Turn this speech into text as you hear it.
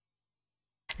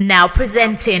Now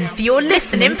presenting for your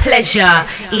listening pleasure,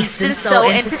 Eastern Soul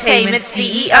Entertainment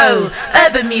CEO,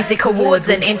 Urban Music Awards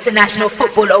and International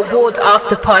Football Award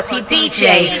After Party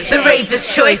DJ, the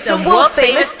Ravers' Choice and World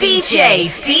Famous DJ,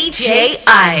 DJ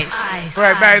Ice.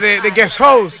 Right by the guest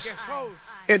host,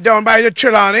 down by the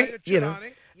Trelawney,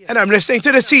 and I'm listening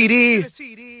to the CD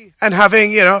and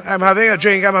having, I'm having a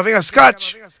drink, I'm having a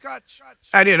scotch.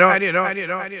 And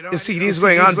the CD is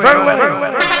going on very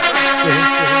well.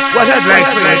 What I'd like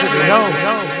for you to know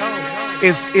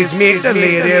is make the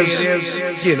ladies,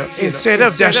 instead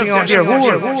of dashing out their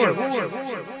whore,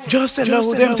 just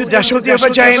allow them to dash out their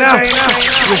vagina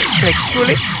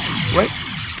respectfully, right?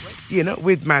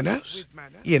 With manners,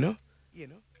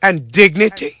 and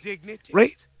dignity,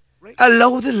 right?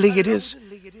 Allow the ladies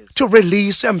to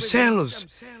release themselves.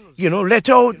 Let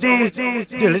out the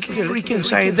little freak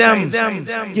inside them.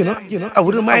 I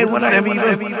wouldn't mind one of them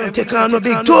even take on a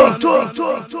big tour.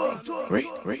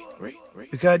 Right.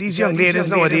 Because these young ladies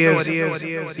nowadays,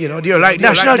 they're like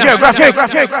National Geographic.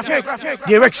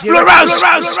 They're explorers.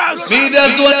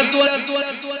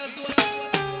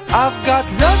 I've got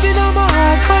love in my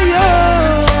heart for you.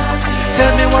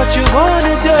 Tell me what you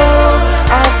wanna do.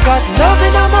 I've got love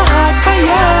in my heart for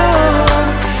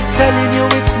you. Telling you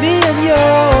it's me and you,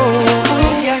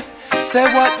 yeah. Say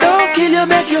what don't kill you,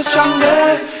 make you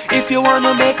stronger. If you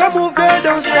wanna make a move, girl,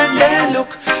 don't stand there.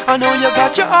 Look, I know you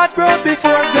got your heart broke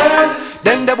before, girl.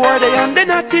 Them the boy they and the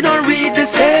naughty don't read the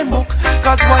same book.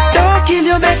 Cause what don't kill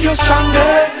you, make you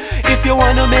stronger. If you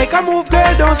wanna make a move,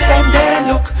 girl, don't stand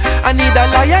there. Look, I need a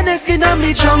lioness in a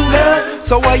me jungle.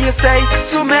 So what you say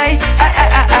to me?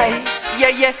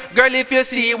 Yeah, girl, if you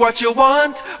see what you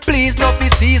want, please not be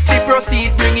cease, we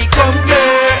proceed, bring it come,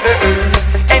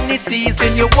 girl. Any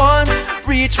season you want,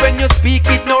 reach when you speak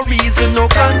it, no reason, no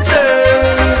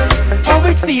concern. How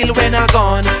it feel when I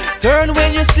gone, turn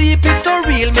when you sleep, it's so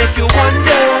real, make you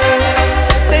wonder.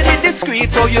 Say it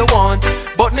discreet how you want,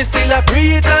 but me still a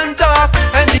breathe and talk.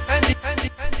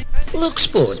 Look,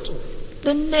 sport,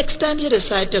 the next time you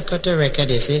decide to cut a record,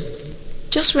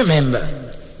 just remember,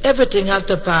 everything has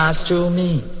to pass through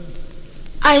me.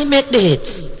 I make the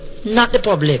hits, not the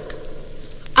public.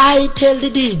 I tell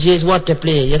the DJs what to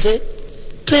play, you see?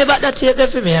 Play back that tape there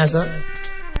for me, son.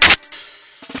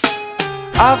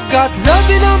 I've got love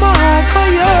in my heart for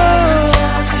you.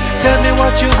 Tell me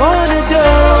what you wanna do.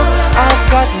 I've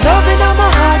got love in my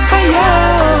heart for you.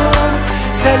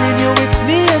 Telling you it's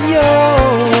me and you,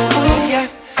 yeah.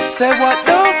 Say what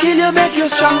don't kill you, make you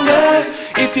stronger.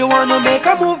 If you wanna make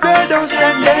a move, girl, don't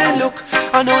stand there. Look,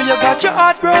 I know you got your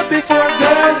heart broke before,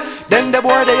 girl. Them the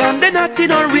boy they and the naughty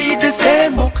don't read the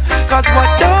same book. Cause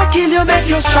what don't kill you, make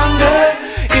you stronger.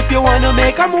 If you wanna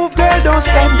make a move, girl, don't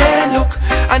stand there. Look,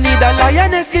 I need a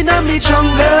lioness in a me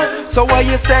jungle. So what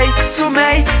you say to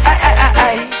me?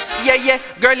 Yeah,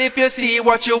 girl, if you see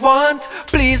what you want,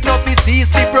 please not be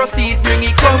cease, we proceed, bring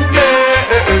it come, girl.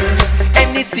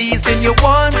 Any season you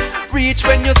want, reach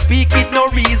when you speak it, no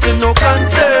reason, no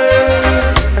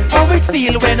concern. How it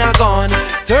feel when I gone,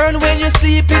 turn when you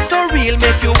sleep, it's so real,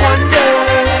 make you wonder.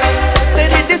 Say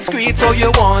it discreet how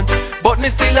you want, but me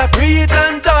still a breathe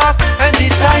and talk, and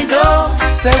this I know.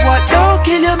 Say what don't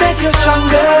kill you, make you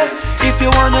stronger. If you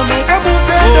wanna make a move,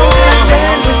 girl, don't stand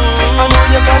there. I know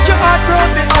you got your heart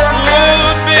broke before,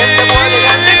 girl. And the money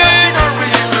and the nothing don't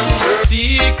reason.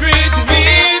 Secret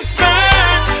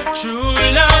whispers, true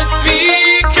love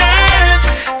speakers.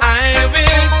 I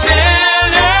will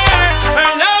tell her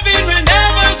loving will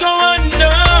never go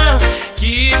under.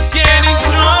 Keeps getting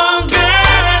stronger.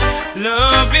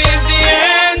 Love is the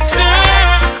answer.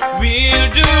 We'll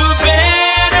do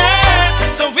better,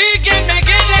 so we can make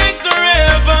it last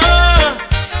forever.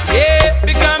 Yeah,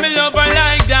 become a lover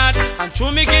like that. And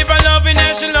true me give her loving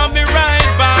and she love me right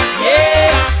back.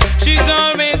 Yeah, she's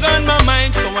always on my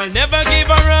mind, so I'll never give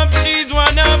her up. She's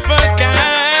one of a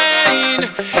kind.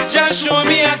 Just show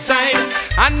me a sign,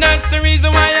 and that's the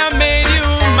reason why I made you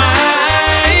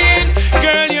mine.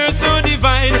 Girl, you're so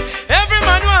divine. Every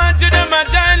man want to them a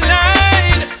giant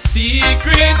line.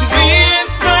 Secret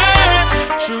whispers,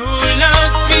 true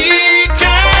love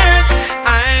speakers.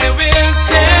 I will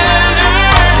tell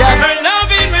her her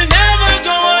loving will never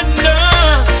go under.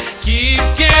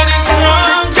 Keeps getting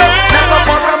stronger.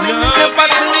 Love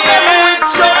is the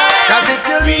answer. Cause if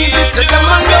you leave it to do them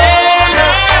alone,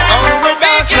 better, so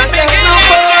we can make it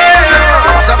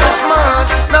last. so be smart,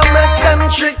 now make them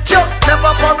trick you.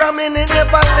 Never for a minute,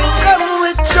 never think them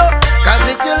with you. Cause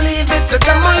if you leave it to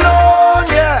them alone,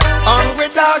 yeah, hungry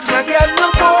dogs not get no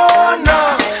bone,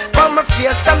 no. From my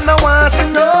face, them no want to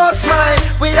no smile.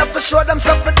 We have to show them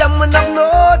something, them we have no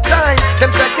time.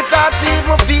 Them take it out,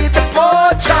 even feed the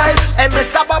poor child.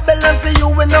 This a Babylon for you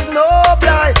and of no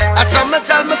blind. I saw me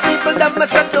tell me people that me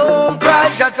say don't cry.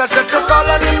 Judge I said to call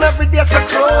on him every day so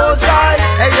close eye.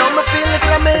 Hey yo, me feel it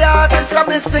from my heart, it's a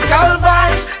mystical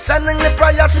vibes. Sending the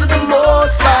prayers to the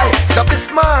Most High. So be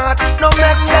smart, no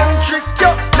make them trick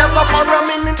you. Never for a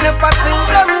minute, never think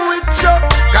them with you.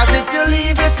 Cause if you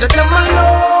leave it to them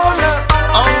alone,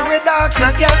 hungry dogs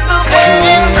not get no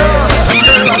bone.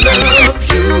 Girl, I love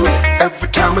you. Every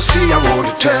time I see I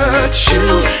wanna touch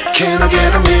you. Can I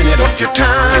get a minute of your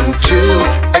time to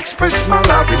express my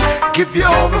loving? Give you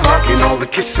all the hugging, all the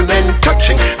kissing and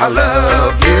touching. I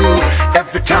love you.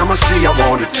 Every time I see I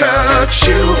wanna touch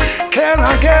you. Can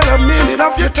I get a minute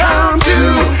of your time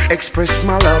to express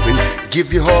my loving?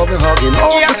 Give you all the hugging,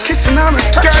 all the kissing and the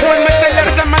touching. Girl, when me tell you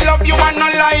say I love you and no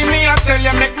lie me, I tell you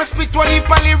make me spit one heap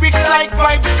of lyrics like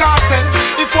Vybz Kartel.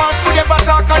 If walls could ever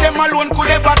talk, or them alone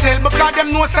could ever tell, because them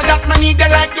know say that me need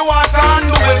them like the water and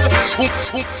the well.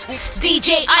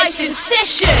 DJ Ice in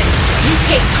session,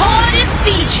 UK's hardest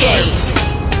DJ.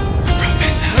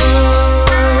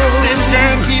 This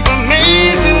girl keep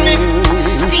amazing me.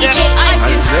 DJ Ice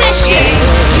in session,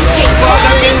 UK's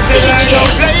hardest DJ.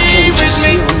 Play with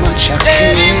me.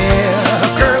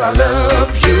 Girl, I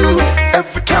love you.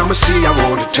 Every time I see I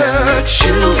wanna touch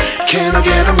you. Can I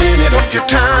get a minute of your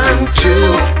time to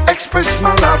express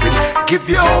my loving? Give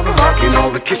you all the hugging, all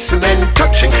the kissing and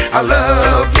touching. I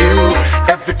love you.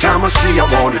 Every time I see I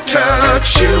wanna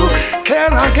touch you.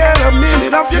 Can I get a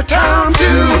minute of your time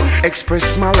to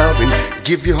express my loving?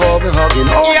 Give you all the hugging,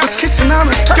 all the kissing and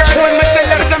the touching. Girl, when me tell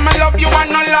you say I love you and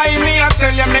no lie me, I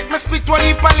tell you make me spit one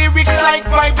heap of lyrics like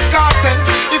Vybz Kartel.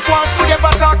 If walls could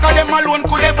ever talk, or them alone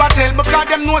could ever tell, because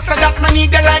them know say that me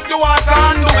need them like the water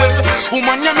and the well.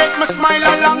 Woman, you make me smile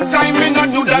a long time, me not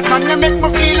do that, and you make me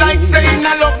feel like saying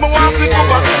I love me want to go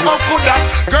back. How could that?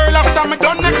 Girl, after me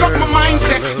done make up my mind,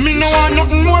 say me no want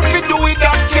nothing more to do with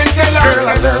that. Can't tell her. Girl,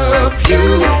 I love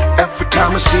you. Every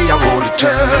time I see I wanna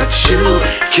touch you.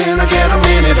 Can I get a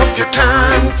minute of your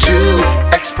time to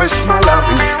express my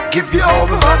loving? Give you all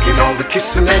the hugging, all the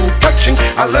kissing and touching.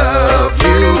 I love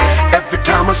you. Every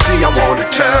time I see I wanna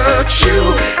touch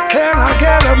you. Can I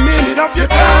get a minute of your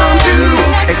time to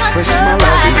express my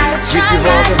loving? Give you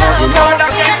all the hugging, all the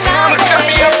kissing and the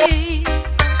touching.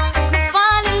 Me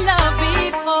fall in love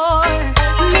before,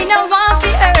 me no want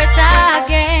to hurt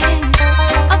again.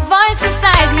 A voice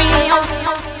inside me.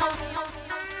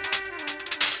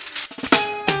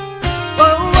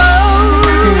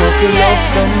 You want to love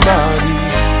somebody.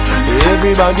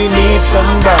 Everybody needs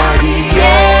somebody.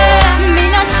 Yeah, me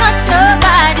not trust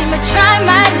nobody. Me try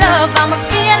my love, I'ma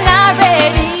feel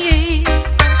already.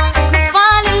 Me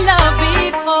fall in love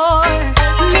before,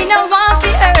 me no want to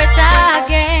hurt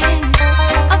again.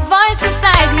 A voice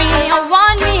inside me, I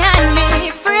want me and me,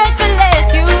 afraid to let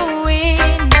you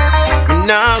in. Me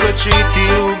nah go treat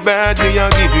you badly. I'll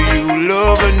give you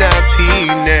love and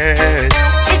happiness.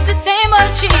 It's the same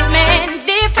old treatment,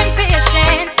 different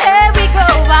patient. Here we go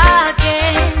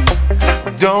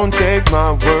again. Don't take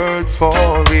my word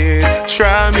for it.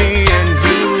 Try me and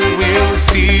you will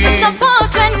see.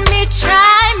 Suppose when me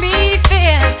try me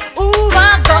fail, ooh,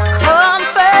 I go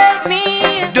comfort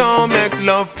me. Don't make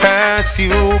love pass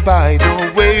you by.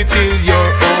 Don't wait till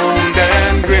you're old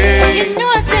and gray. You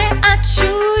know say I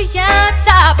chew your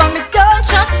top, but me don't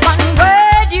trust one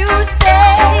word you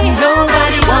say.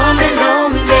 Nobody want me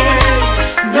lonely.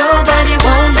 Nobody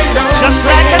want me lonely. Just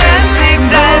like an antique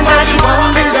diamond. Nobody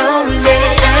want me lonely.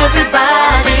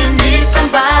 Everybody needs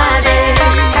somebody.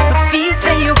 My feet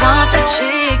say you want to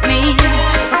trick me.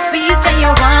 My feet say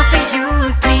you want to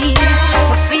use me.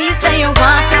 My feet say you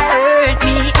want to hurt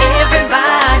me.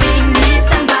 Everybody needs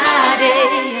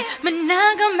somebody. Me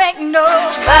not gonna make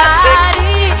nobody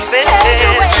take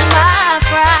away my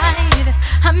pride.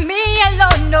 And me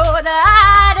alone know the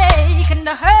heartache and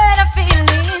the hurt I feel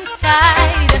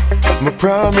inside. Me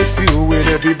promise you with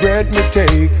every breath me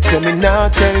take. Say me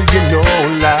not tell you no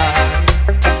lie.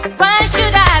 Why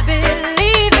should I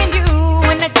believe in you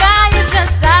when the guy is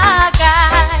just a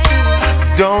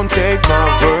guy? Don't take my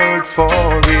word for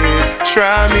it.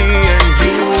 Try me and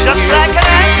you Just will like an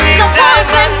see. antique Suppose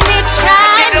when me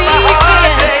try me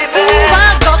fail, ooh, I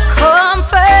go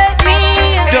comfort me.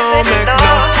 Don't make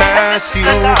love pass you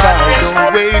by.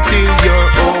 Don't wait till you're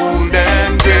old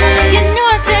and gray. You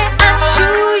know say I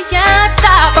chew your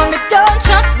top, but me don't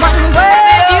trust one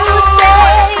word you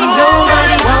say.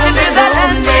 Nobody want me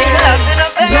lonely.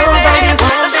 Nobody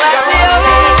want me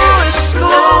lonely.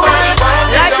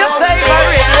 Like your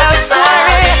favorite love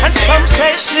story. And some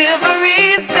say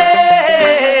chivalry's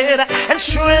dead and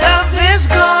true love is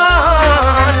gone.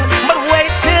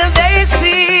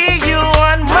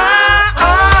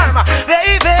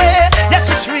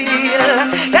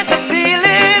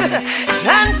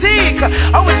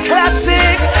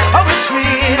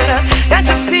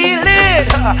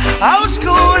 old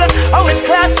school, oh it's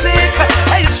classic,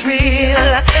 hey it's real,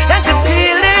 can't you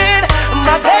feel it,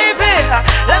 my baby?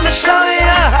 Let me show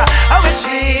you how it's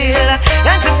real,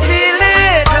 can't you feel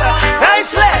it?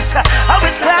 Priceless, oh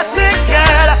it's classic,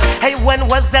 girl. Hey, when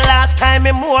was the last time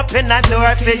him open a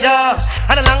door for you?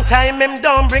 And a long time him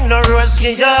don't bring no rose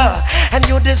to you. And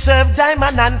you deserve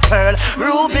diamond and pearl,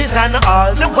 rubies and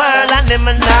all the world, and him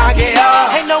not get you.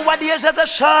 Hey, nowadays there's a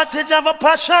shortage of a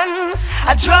passion,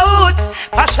 a drought,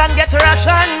 passion get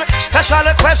ration. Special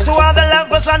request to all the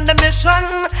lovers on the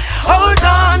mission. Hold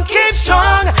on, keep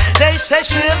strong. They say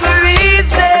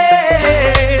chivalry's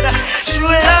dead, true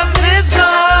love is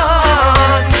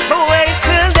gone. But wait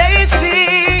till they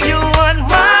see you on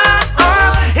my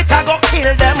arm, it a go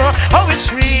kill them. Oh,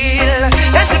 it's real,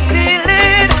 can't you feel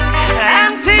it?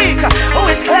 Antique,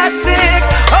 oh, it's classic.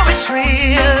 Oh, it's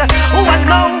real, oh, I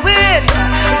know it.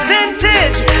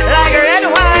 Vintage, like red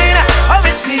wine. Oh,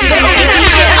 it's real. The only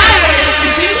DJ I want to listen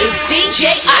to is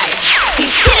DJ Ice.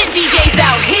 He's killing DJs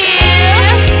out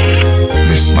here.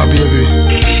 Miss my baby.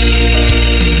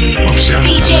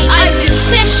 DJ Ice in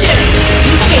session,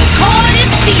 UK's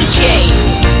hardest DJ.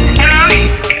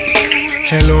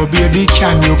 Hello baby,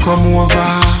 can you come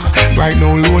over? Right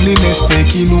now loneliness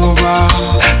taking over.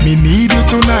 Me need you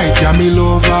tonight, yeah me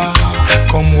lover.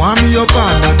 Come warm me up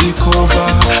under the cover.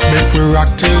 Make we rock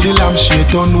till the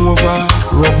lampshade turn over.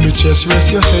 Rub me chest,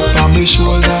 rest your head on me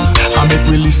shoulder. And make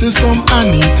we listen some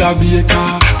Anita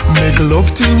Baker. Make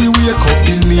love till we wake up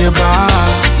the neighbor.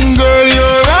 Girl,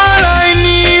 you're all I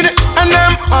need, and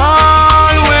I'm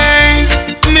always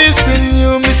missing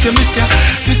you. Miss you, miss you,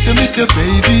 miss you, miss you,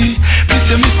 baby. Miss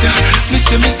you, miss you,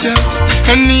 miss you, miss you.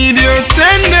 I need your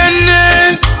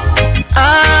tenderness.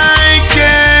 I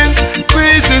can't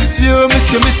resist you.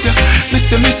 Miss you, miss you,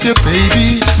 miss you, miss you,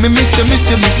 baby. Me miss you, miss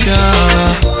you, miss you.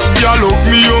 You love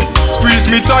me up, squeeze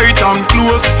me tight and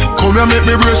close. Come here, make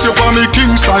me brace you for me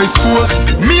king size post.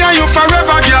 Me and you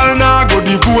forever, girl. Now go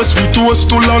divorce. We toast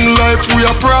to long life. We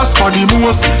are prosper the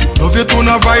most. Love you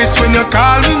tone of voice when you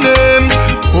call me name.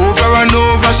 Over and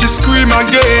over, she scream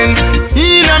again.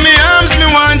 In my arms, me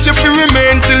want you to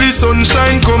remain till the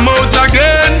sunshine come out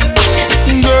again.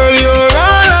 Girl, you're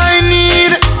all I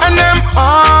need, and I'm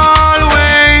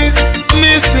always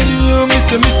missing you.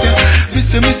 Miss you, miss you,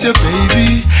 miss you, miss you,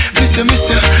 baby. Miss you, miss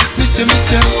you, miss you,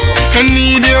 miss you. I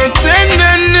need your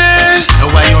tenderness. The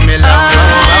way you me love,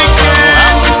 I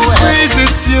can't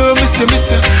resist you. Miss you,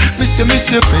 miss you, miss you,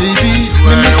 miss you, baby.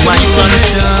 Me miss you, miss you, miss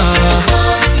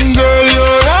you. Girl,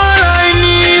 you're all I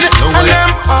need, and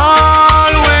I'm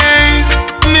always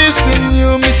missing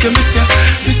you. Miss you, miss you,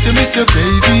 miss you, miss you,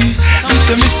 baby. Miss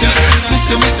you, miss you, miss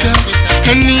you, miss you.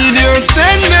 I need your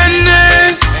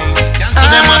tenderness. see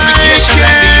them on vacation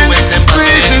like the US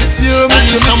Embassy.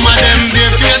 And some of them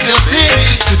their face you see.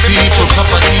 See people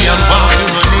property and want to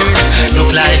run in.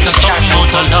 Look like a something out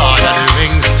the Lord of the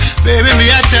Rings. Baby, me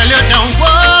I tell you don't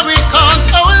worry, cause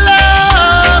our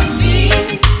love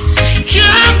means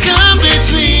can't come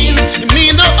between. It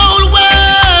mean the whole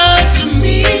world to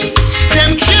me.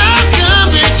 Them can't come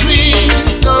between.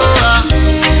 No,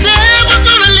 they were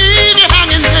gonna leave you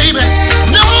hanging, baby.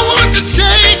 No one to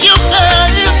take your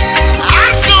place.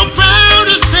 I'm so proud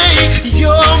to say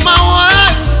you're my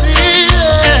wife.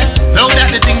 Yeah. Now that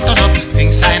the thing turn up,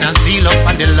 things sign and seal up,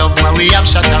 and the love where we have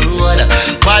shut the road.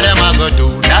 What am I gonna do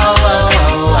now?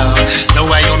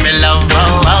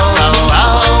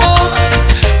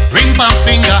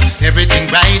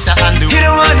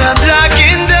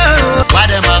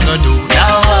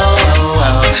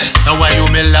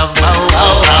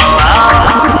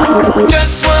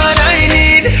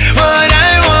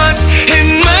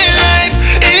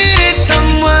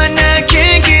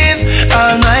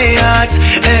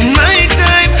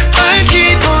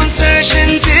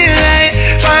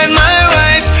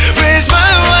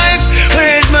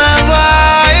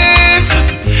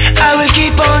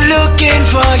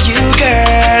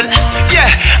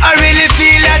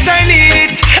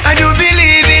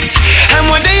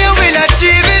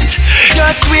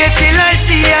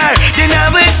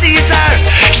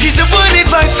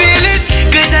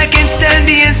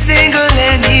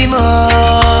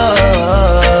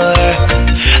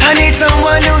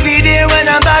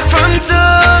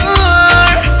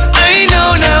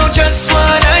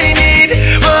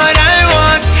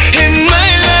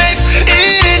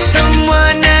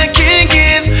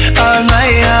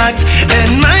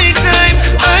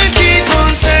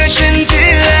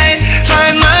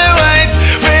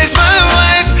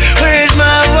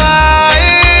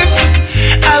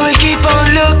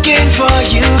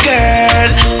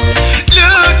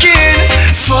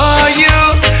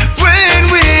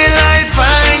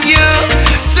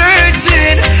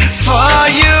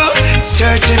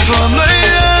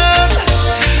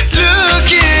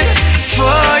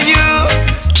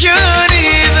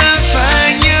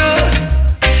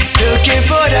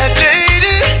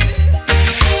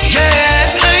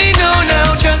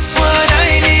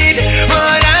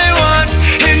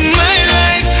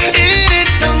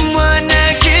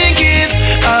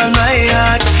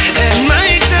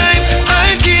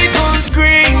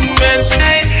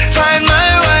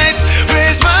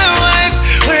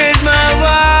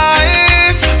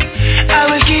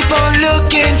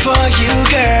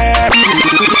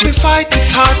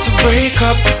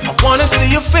 up. I wanna see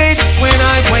your face when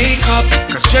I wake up,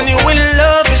 'cause genuine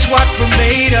love is what we're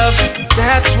made of.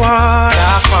 That's what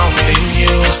I found in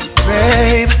you,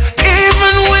 babe.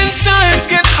 Even when times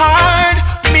get hard,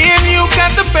 me and you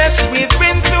got the best. We've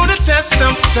been through the test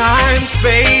of times,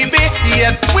 baby,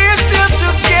 yet we're still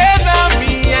together,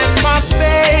 me and my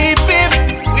baby.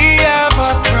 We have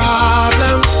our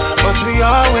problems, but we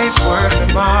always work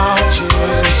them out,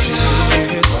 yes.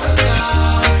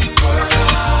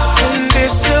 And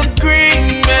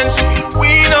disagreements,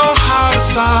 we know how to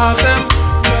solve them,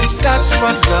 'cause that's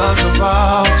what love's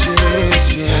about, yes.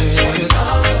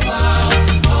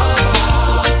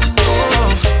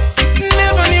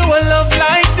 Never knew a love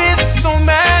like this, so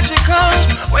magical.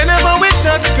 Whenever we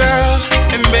touch, girl,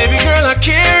 and baby girl, I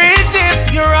can't resist.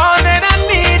 You're all that I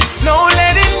need, no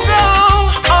letting go.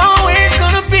 Always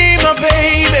gonna be my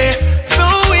baby,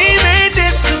 though we may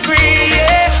disagree,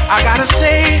 yeah. I gotta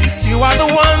say, you are the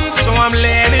one, so I'm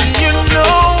letting you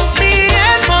know. Me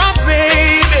and my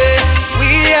baby,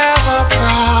 we have our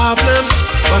problems,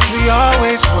 but we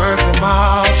always work them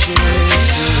out, yes.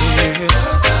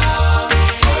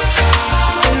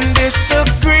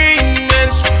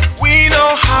 Disagreements, we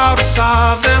know how to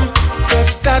solve them,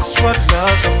 'cause that's what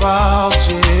love's about,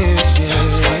 yes.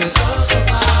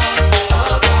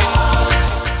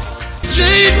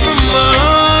 Straight from my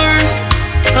heart,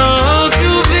 I hope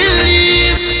you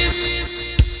believe.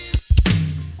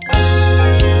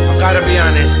 I gotta be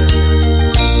honest.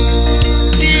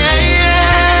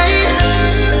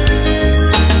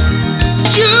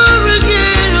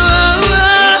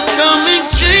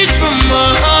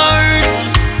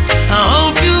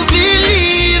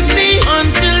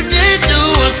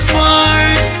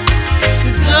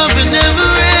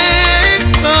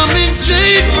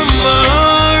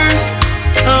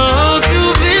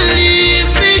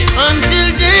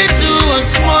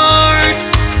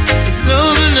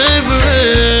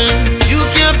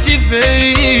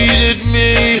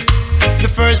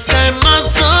 First time I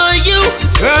saw you,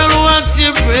 girl, what's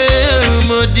your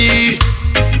remedy?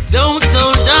 Don't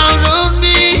hold down on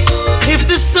me if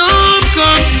the storm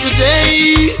comes today,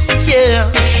 yeah.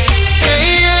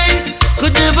 Hey,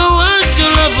 could never wash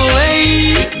your love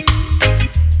away.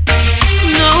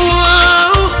 No,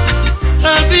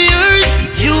 I'll be yours,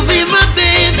 you'll be my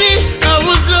baby. I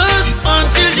was lost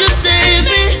until you saved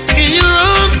me. In your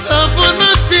arms, I found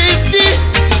my safety.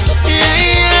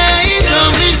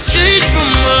 Coming straight from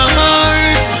my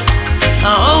heart,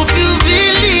 I hope you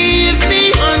believe me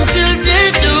until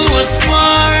death do us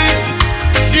part.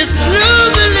 This love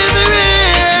will never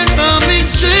end. Coming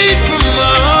straight from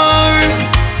my heart,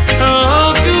 I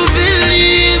hope you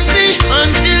believe me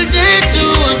until death do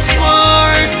us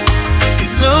part.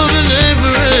 This love will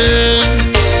never end.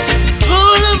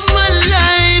 All of my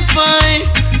life I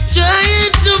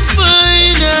trying to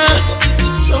find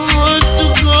someone to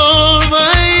call my.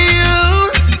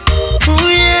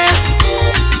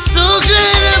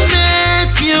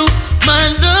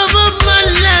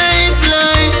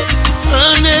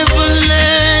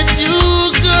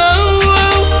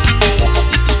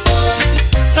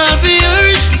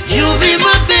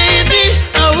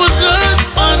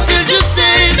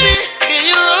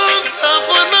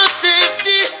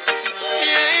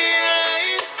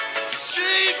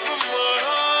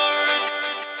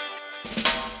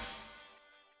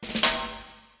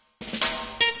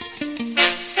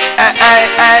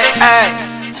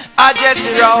 I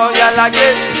Jesse Royal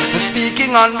again,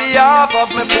 speaking on behalf of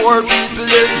my poor people.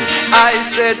 I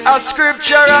said a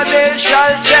scripture and they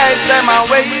shall chase them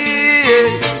away.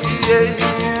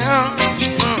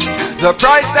 The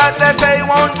price that they pay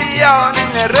won't be on in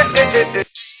the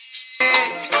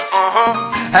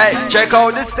Hey, check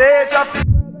out the state of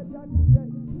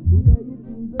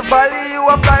value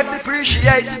of life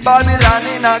depreciate, Babylon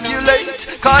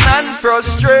inoculate, con and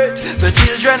frustrate the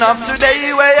children of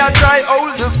today where I try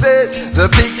hold the faith. The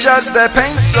pictures they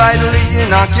paint slightly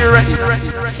inaccurate.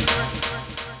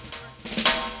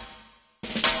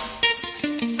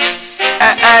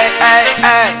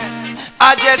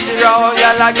 I Jesse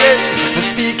Royal again,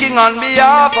 speaking on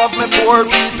behalf of my poor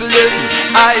people.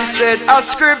 I said a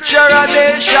scripture and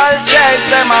they shall chase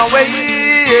them away.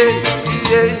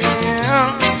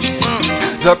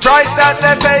 The price that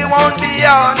they pay won't be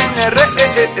on in the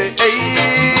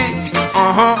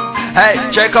Hey,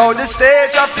 check out the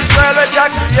state of this world which I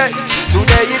create.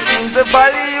 Today it seems the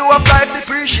value of life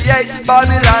depreciate.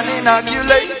 Babylon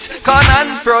inoculate, con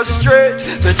and frustrate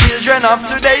the children of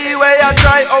today where I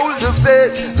try hold the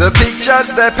faith. The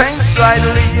pictures they paint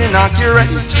slightly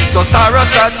inaccurate, so sorrow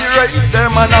saturate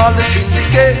them and all the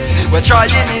syndicates. We try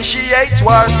initiate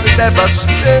wars to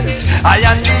devastate. I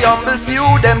and the humble few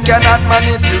them cannot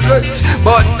manipulate,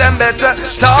 but them better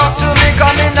talk to me,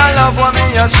 come in and love what me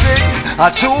a sing.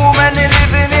 Too many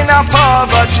living in a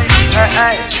poverty.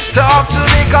 Talk to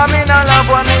me, come in and love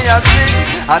what me a sing.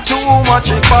 Too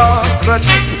much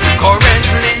hypocrisy.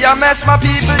 Currently I mess my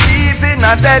people deep in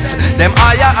a debt. Them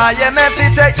higher IMF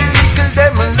it take the legal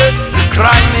them left.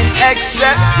 Crime in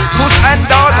excess, push and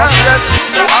all the stress.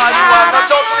 All you wanna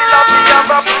talk still have me have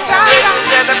a proof.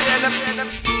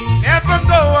 Never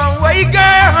go away,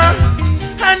 girl.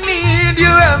 I need you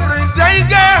every day,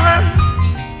 girl.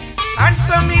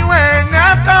 Answer me when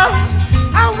I come.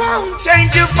 I won't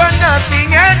change you for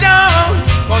nothing at all.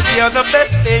 Cause you're the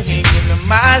best thing in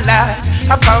my life.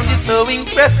 I found you so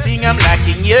interesting, I'm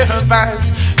liking your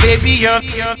vibes. Baby, you're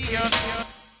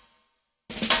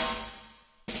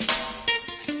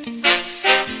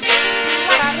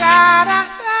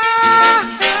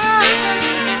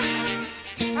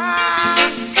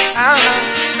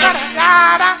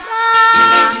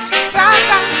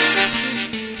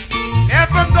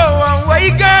never go away,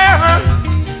 girl.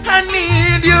 I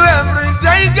need you every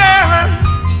day, girl.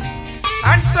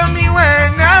 Answer me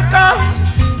when I come.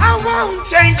 I won't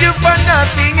change you for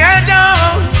nothing at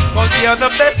all. Cause you're the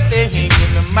best thing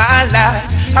in my life.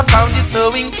 I found you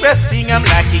so interesting, I'm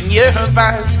liking your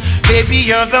vibes. Baby,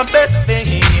 you're the best thing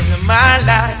in my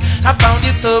life. I found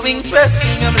you so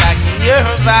interesting, I'm liking your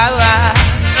vibe.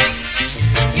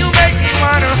 You make me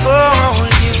wanna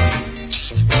hold you.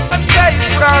 I say you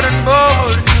proud and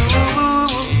bold too.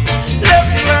 Love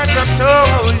you as I've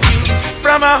told you,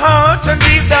 from my heart and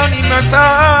deep down in my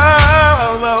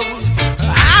soul.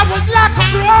 I was like a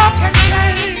broken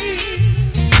chain,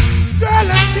 girl,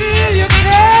 until you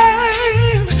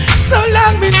came. So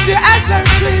long been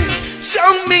deserted.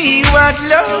 Show me what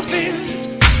love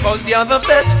is. Cause you're the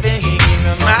best thing in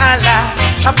my life.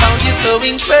 I found you so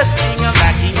interesting, I'm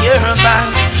liking your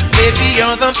vibes. Baby,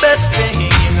 you're the best thing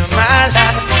in my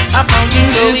life. I found you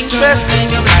so interesting,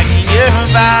 I'm liking your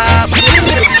vibes.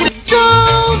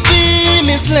 Don't be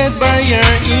misled by your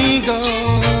ego.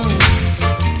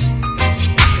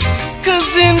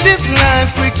 Cause in this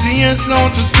life, quick to hear, slow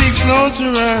to speak, slow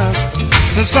to rap.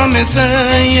 And some may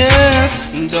say yes.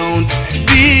 Don't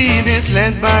be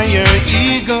misled by your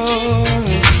ego.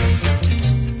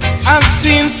 I've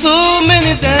seen so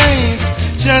many die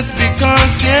just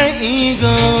because they're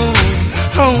egos.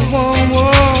 Oh, oh,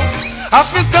 oh. I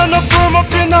feel stand up firm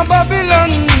up in a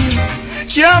Babylon.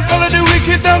 Can't follow the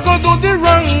wicked and go do the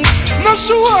wrong. Not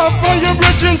show up on your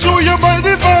brethren through you by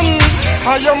the van.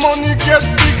 How your money get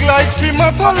big like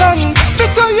Fimatalan.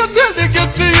 Better you tell they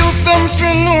get to use them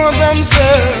for know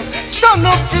themselves. Stand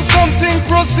up for something,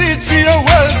 proceed for your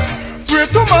wealth. Pray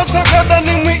to Master God and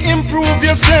Him will improve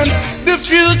yourself. The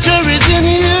future is in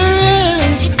your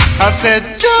hands. I said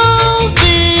don't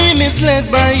be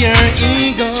misled by your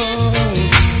egos.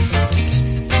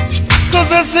 Cause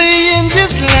I say in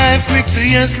this life, quick to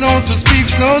hear, slow to speak,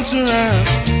 slow to rap.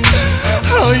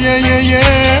 Oh yeah, yeah,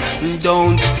 yeah.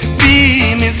 Don't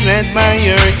be misled by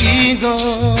your ego.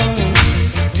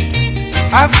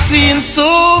 I've seen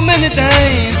so many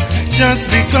die just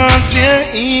because they're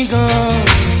egos.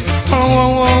 Oh,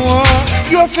 oh, oh, oh.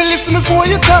 You have to listen before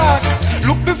you talk,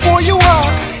 look before you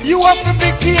walk. You have to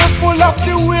be careful of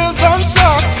the wheels and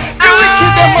shocks. The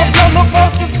wicked them a plan up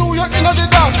off the slew you in the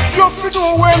dark. You have to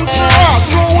know when to rock,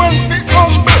 know when to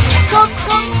humble. Come,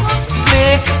 come, come.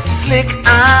 Slick, slick,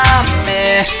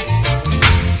 me.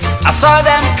 I saw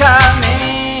them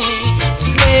coming.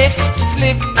 Slick,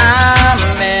 slick,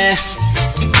 me.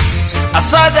 I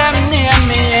saw them near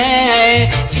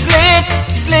me. Slick,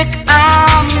 slick,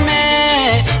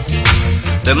 me.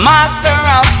 The master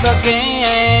of the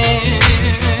game.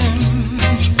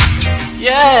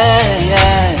 Yeah,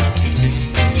 yeah.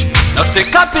 Now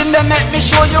stick up in there, make me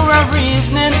show you a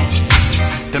reasoning,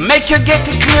 to make you get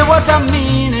it clear what I'm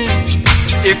meaning.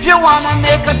 If you wanna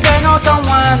make a 10 out of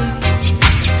 1,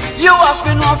 you have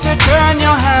to know if you turn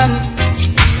your hand.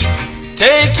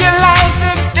 Take your life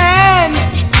in,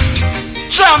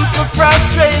 trample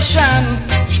frustration.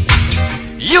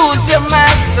 Use your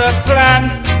master plan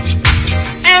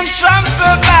and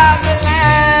trample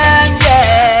Babylon,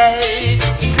 yeah.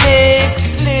 Slick,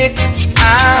 slick,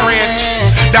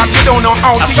 that you don't know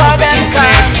how to use the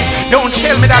internet. Don't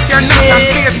tell me that you're not on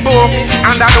Facebook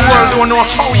and that the world don't know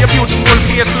how your beautiful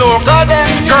face looks.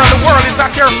 Girl, the world is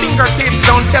at your fingertips.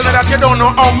 Don't tell me that you don't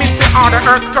know how Mitzi order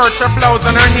her skirts, her blouse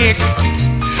and her nicks.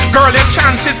 Girl, your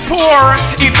chance is poor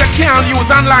if you can't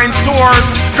use online stores.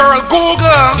 Girl,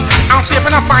 Google and see if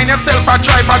you can find yourself a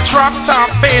drive a drop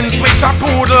top Benz with a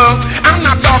poodle. I'm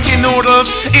not talking noodles,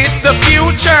 it's the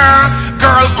future.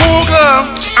 Girl,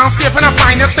 Google and see if you can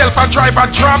find yourself a drive a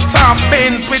drop top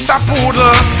Benz with a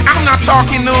poodle. I'm not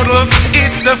talking noodles,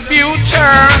 it's the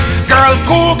future. Girl,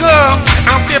 Google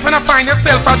and see if you can find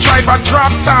yourself a drive a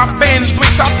drop top Benz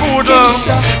with a poodle.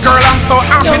 Girl, I'm so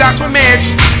happy that we met.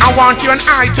 I want you and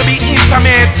I to be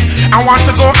intimate. I want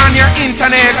to go on your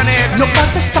internet.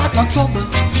 Nobody start no trouble.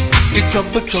 It's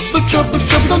trouble, trouble, trouble,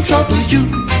 trouble, don't trouble you.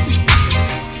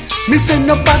 Me say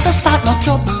nobody start no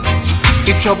trouble.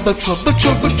 It's trouble, trouble,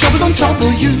 trouble, trouble, don't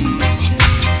trouble you.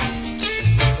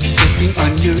 Sitting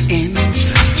on your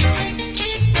ends,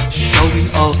 showing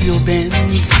off your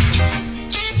bends.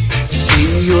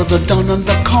 Saying you're the don on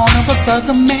the corner of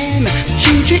other man.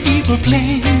 Change your evil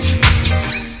plans.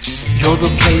 You're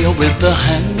the player with the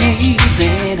honeys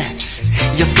and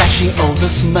you're flashing all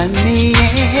this money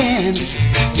and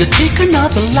you take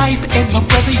another life and my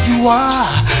brother you are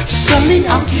selling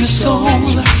out your soul.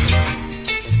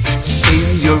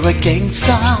 Saying you're a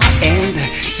gangster and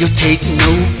you take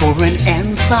no for an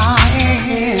answer.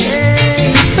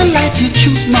 And this the life you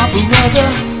choose, my brother,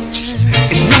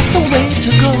 it's not the way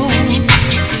to go.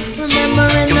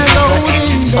 Remembering the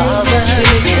golden days, we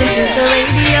listen to the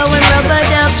radio and rubber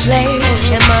dub play.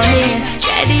 And mommy and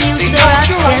daddy used to rock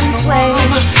and sway,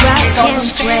 rock and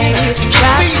sway,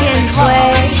 rock and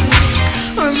sway.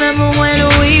 Remember when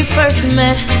we first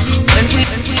met, when we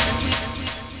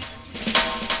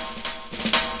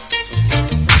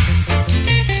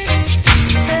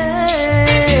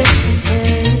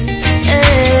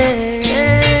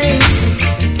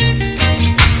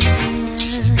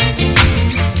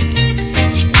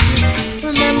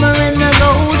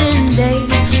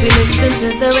to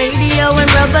the radio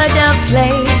and rubber dub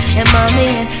play. And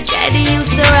mommy and daddy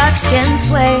used to rock and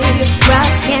sway,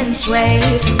 rock and sway,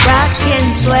 rock and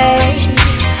sway.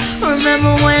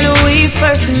 Remember when we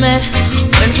first met,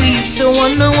 when we used to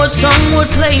wonder what song would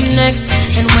play next.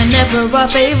 And whenever our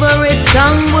favorite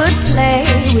song would play,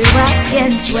 we rock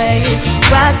and sway,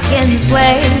 rock and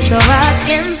sway. So rock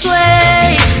and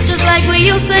sway, just like we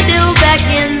used to do back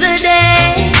in the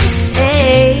day.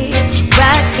 Hey,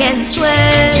 rock and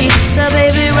sway, so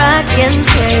baby rock and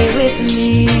sway with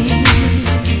me.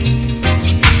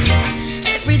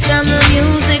 Every time the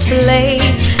music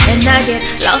plays and I get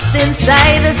lost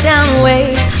inside the sound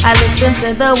waves, I listen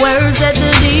to the words that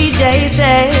the DJ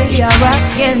say. I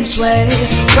rock and sway,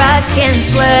 rock and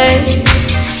sway.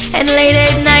 And late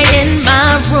at night in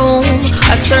my room,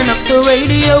 I turn up the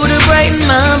radio to brighten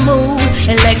my mood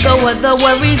and let go of the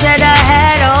worries that I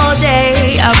had all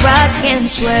day. I rock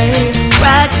and sway,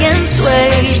 rock and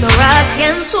sway. So rock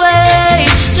and sway,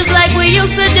 just like we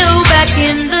used to do back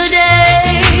in the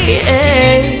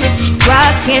day.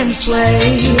 Rock and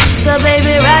sway, so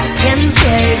baby rock and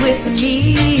sway with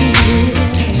me.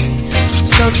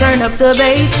 So turn up the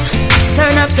bass,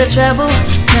 turn up the treble.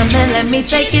 Come and let me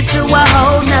take it to a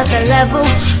whole nother level.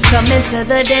 Come into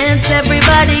the dance,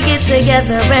 everybody get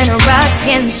together and rock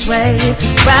and sway,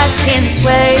 rock and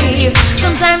sway.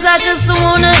 Sometimes I just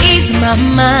wanna ease my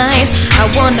mind.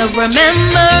 I wanna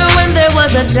remember when there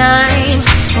was a time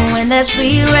when that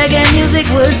sweet reggae music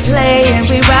would play and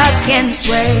we rock and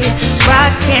sway,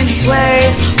 rock and sway,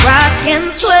 rock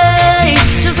and sway,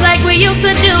 just like we used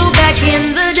to do back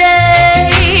in the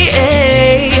day.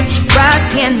 Rock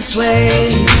and sway,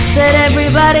 said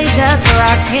everybody just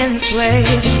rock and sway,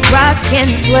 rock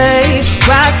and sway,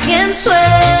 rock and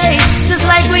sway, just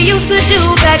like we used to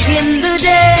do back in the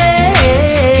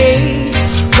day.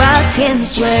 Rock and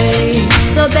sway,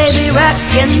 so baby rock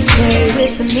and sway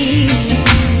with me.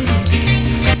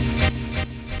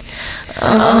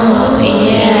 Oh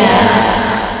yeah,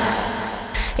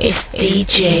 it's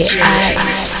DJ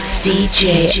Ice,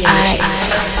 DJ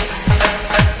Ice.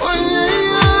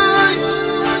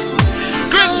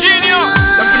 Chris Jr.,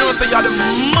 let me know say you're the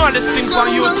maddest thing on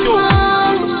YouTube.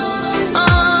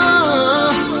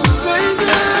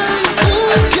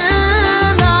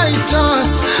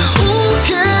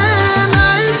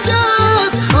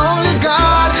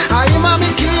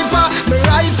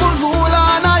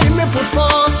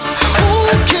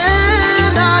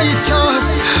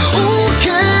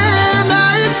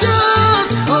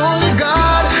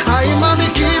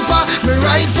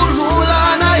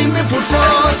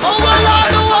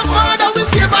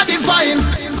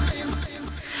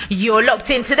 You're locked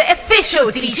into the official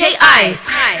DJ Ice.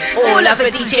 All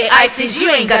other DJ Ices, you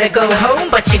ain't gotta go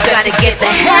home, but you gotta get the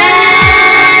hell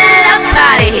up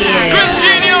out of here. Chris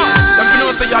Jr. Let me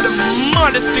know so you're the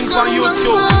maddest thing on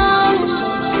YouTube.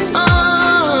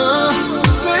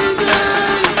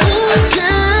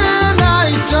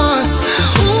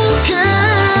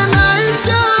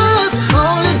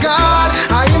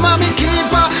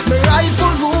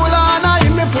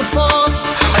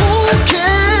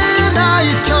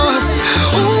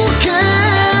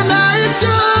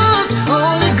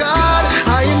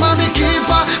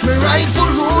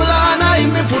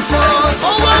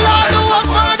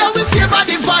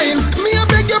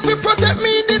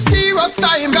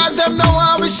 Time, cause them know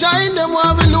how we shine, them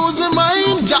how we lose my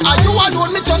mind. Jah, you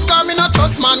alone, me just call me not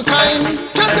trust mankind.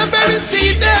 Just a very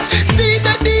seed there, see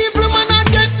the deep, man, I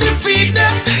get defeat there.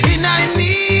 In our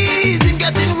knees, in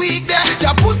getting weak there.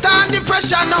 Jah put on the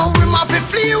pressure, now we must be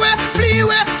flee away, flee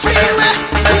away, flee away.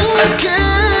 Who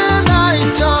can I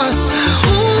trust?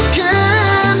 Who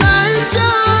can I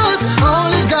trust?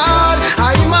 Only God,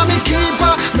 I am my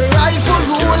keeper, my rightful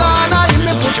ruler, and I am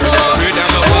my put first.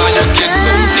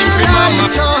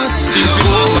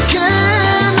 Who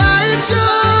can I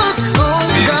trust?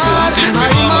 Only God,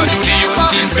 I'm the keeper.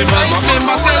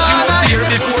 Remember, say she was here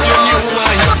before you knew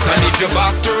why. And if your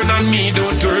back turn on me,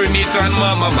 don't turn it on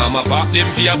mama. Mama pop them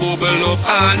for your bubble up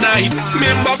all night.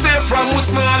 Remember, say from we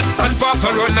small and papa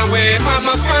run away.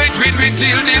 Mama fight with we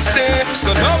till this day.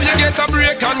 So now you get a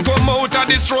break and come out of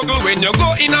the struggle. When you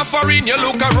go in a foreign, you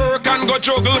look at work and go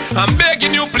juggle. I'm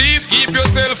begging you, please keep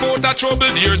yourself out of trouble.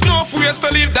 There's no ways to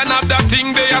live than have that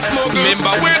thing they are smuggle.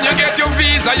 Remember when you get your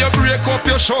visa, you break up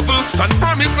your shuffle and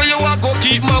promise you are go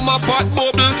keep mama pot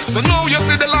bubble. So now you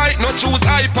see the light, no choose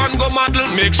hype and go model.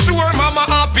 Make sure mama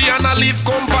happy and I live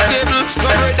comfortable. So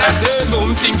brother say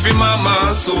something for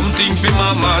mama, something for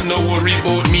mama. No worry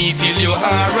about me till you're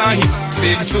alright.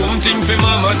 Say something for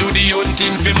mama, do the own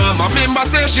thing for mama. Remember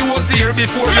say she was there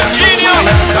before you knew why.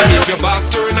 And if your back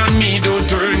turn on me, don't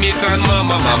turn it on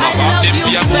mama. Mama pop them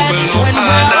for your bubble up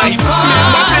all night.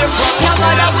 Remember say from the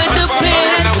start with the pain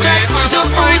and stress, the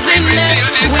freezingness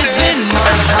within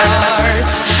my heart.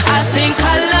 I think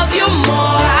I love you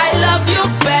more, I love you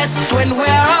best when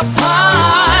we're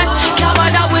apart.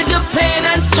 Covered up with the pain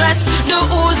and stress, the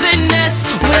ooziness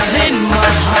within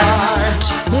my heart.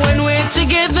 When we're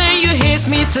together, you hate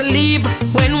me to leave.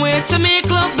 When we're to make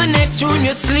love, the next room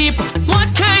you sleep.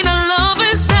 What kind of love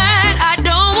is that? I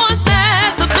don't want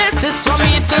that. The best is for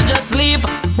me to just leave.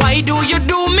 Why do you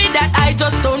do me that? I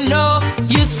just don't know.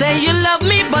 You say you love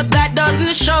me, but that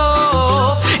doesn't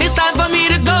show. It's time for me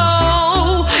to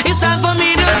go. It's time for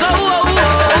me to go.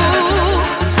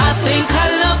 I think I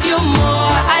love you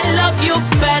more, I love you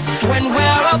best when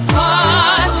we're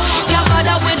apart. Covered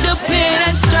up with the pain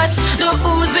and stress, the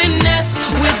ooziness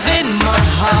within my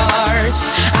heart.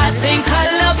 I think I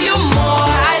love you more,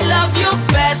 I love you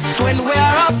best when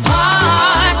we're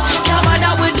apart. Covered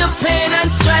up with the pain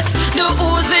and stress, the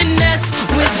ooziness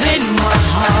within my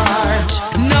heart.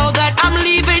 Know that I'm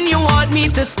leaving, you want me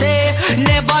to stay.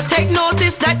 Never take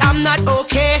notice that I'm not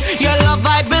okay. Your love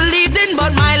I believed in,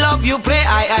 but my love you play.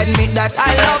 I admit that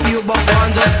I love you, but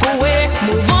one just go away.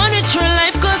 Move on with your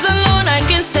life, cause alone I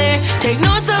can stay. Take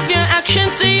notes of your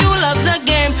actions, see you love's a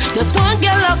game. Just one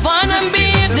girl love on and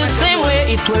behave the same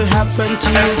way. It will happen to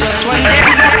you just one day.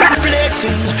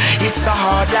 Plating, it's a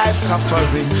hard life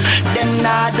suffering. Them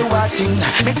not do a thing.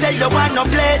 Me tell you one no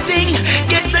plating.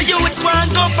 Get to you, it's one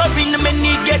covering.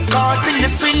 Many get caught in the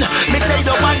spin. Me tell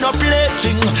you one no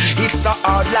plating. It's a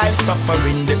hard life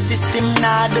suffering. The system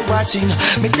not do a thing.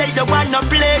 Me tell you one no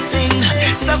plating.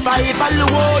 Survival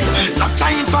world, no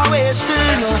time for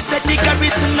wasting. Set the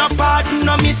garrison no pardon,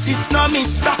 no missus, no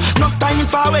mister. No time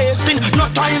for wasting, no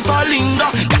time for linger.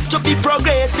 Got to be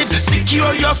progressive,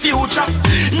 secure your future.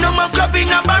 No more clubbing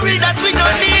a barrel that we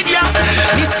don't need ya.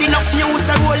 Missing a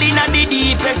future rolling at the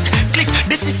deepest. Click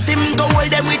the system, go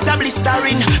hold them with a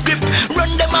blistering grip.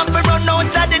 Run them up and run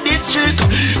out of the district.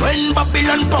 When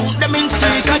Babylon pound them in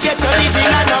sick, I get a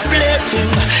living and a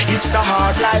plaything. It's a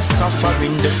hard life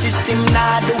suffering. The system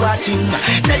not do a thing.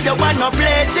 Tell you one no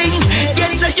plaything.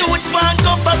 Get to you, it's one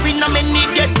covering. I many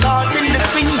get caught in the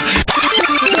spin.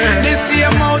 This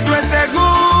same out we say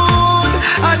good,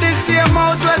 and this same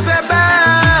out we say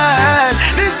bad.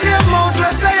 This same out we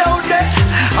say out there,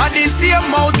 and this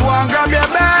same out one grab your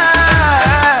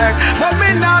bag. But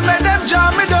me nah make them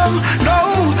jam me down,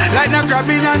 no, like no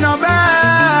grabbing on no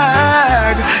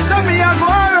bag. So me a go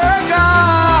work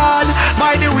hard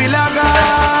by the will of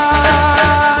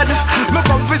God. Me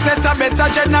come fi set a better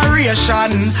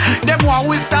generation. Them want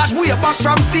we start way back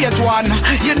from stage one.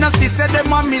 You know see say them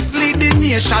them a mislead the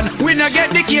nation. We no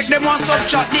get the cake, them want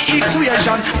subtract the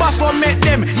equation. But for make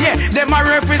them, yeah, them a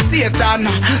reference Satan.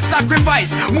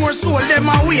 Sacrifice, more soul, them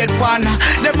a wait pan.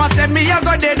 Them a say me a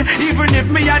go dead, even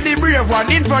if me a the brave one.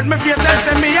 In front me face, them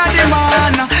say me a the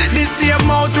man. The same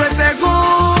mouth we say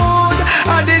good,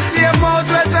 and the same mouth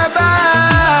we say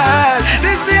bad.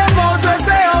 The same mouth we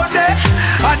say out there,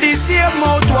 and the same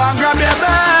mouth one grab your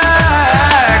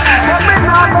back.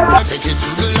 I take it to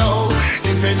the low,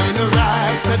 if you know the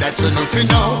right, so that's enough you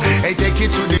know. I take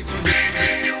it to the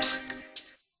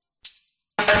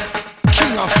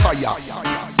King of Fire.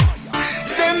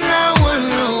 Them now will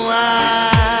know why.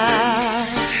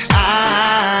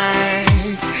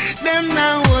 Them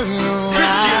now will know why.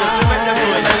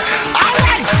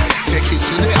 Alright, take it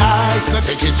to the heights, now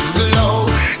take it to the low.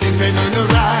 If you know the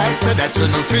right, so that's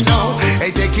enough you know.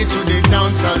 I take it to the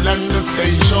dancehall and the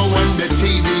stage show and the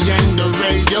TV and the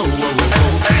radio.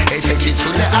 I take it to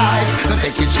the heights, now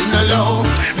take it to the low.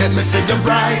 Let me see the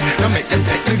bright, now make them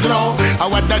take the glow. I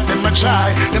want that them a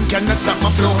try, them cannot stop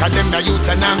my flow. Cause them na youth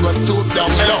and I'm gonna stoop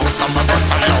down low. Some of us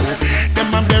are low.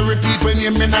 Them a bury people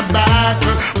name in a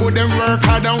battle. Put them work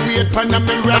hard and wait for them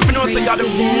rap.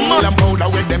 I'm proud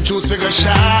of with them choose to go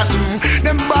shot.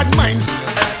 Them bad minds.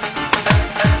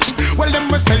 Well, them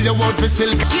must sell you out for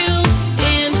silk. You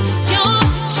in your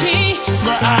chief.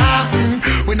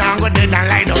 We now go dead and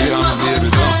lie down.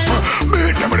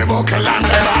 Beat them with the vocal and the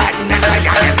badness.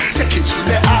 Take it to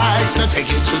the heights, now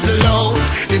take it to the low.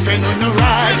 If you know the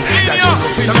rise, that you know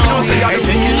fi know. I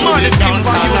take it to the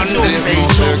dancehall and the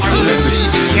stage show and the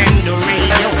TV and the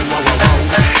radio.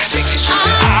 Take it to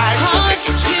the heights, now take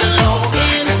it to the low.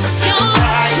 Let me see the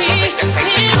rise, now make them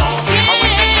take the glow.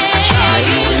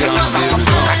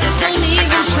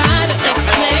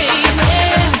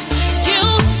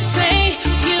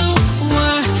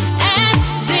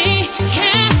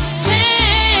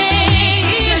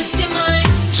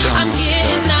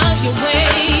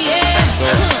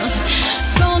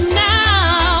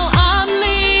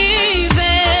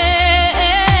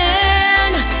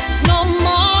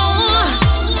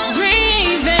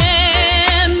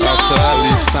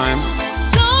 Time.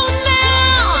 So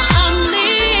now I'm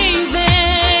leaving,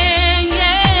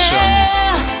 yeah.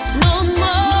 No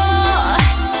more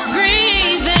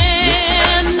grieving.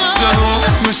 Listen. No. Jano,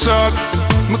 me shock,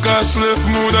 me cause left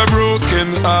mood a broken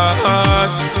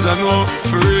heart. Jano,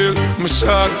 for real, me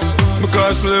shock, me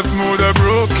cause left mood a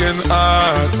broken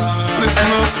heart.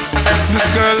 Listen up. This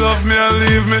girl love me and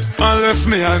leave me and left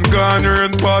me and gone. You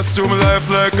ran past through my life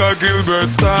like a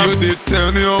Gilbert Star. You did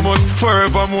tell me how much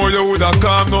forevermore you would have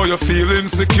calm. Now you feel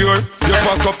insecure. You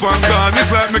pack up and gone.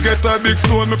 It's like me get a big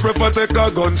stone, me prefer take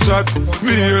a gunshot.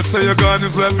 Me here say you gone,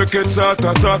 it's like me catch heart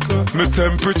attack. Me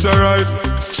temperature rise,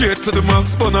 straight to the man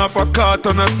spun off a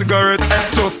carton and a cigarette.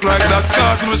 Just like that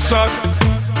cause me shot.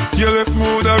 You left me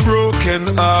with a broken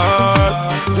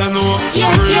heart. I know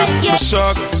for real, me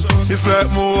shock. It's like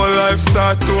my whole life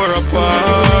start to tear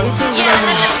apart.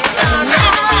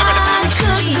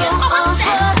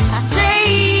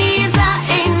 Days I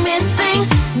ain't missing.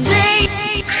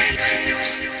 Days.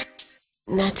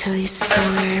 Natalie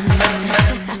Storm.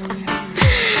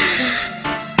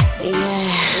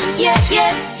 Yeah.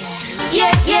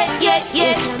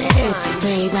 It's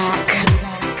payback.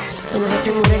 I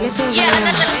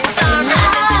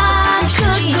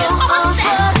could go on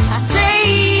for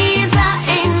days I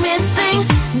ain't missing.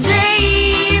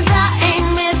 Days I ain't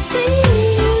missing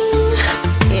you.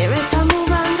 Every time we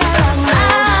run down, I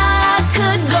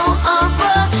could go on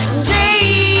for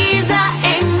days I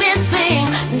ain't missing.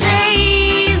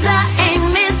 Days I ain't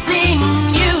missing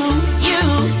you.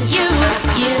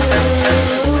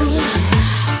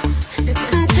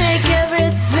 Take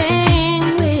everything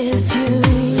with you.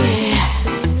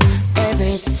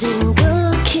 Every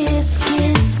single kiss.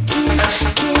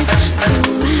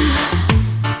 Ooh.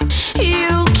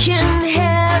 You can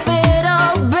have it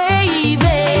all, baby.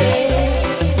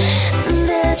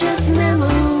 They're just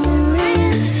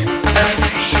memories.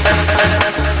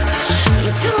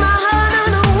 You took my heart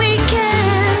on a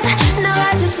weekend. Now I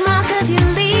just smile 'cause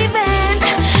you're leaving.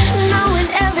 Knowing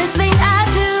everything I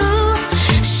do,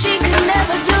 she could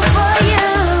never do for you.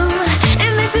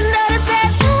 And this is not a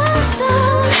sad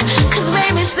song, 'cause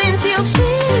baby, since you've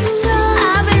been gone,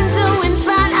 I've been doing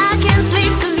fine. I can't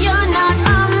sleep 'cause you're not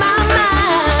on my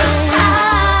mind.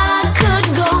 I could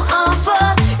go on for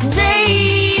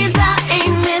days I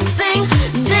ain't missing.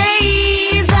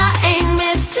 Days I ain't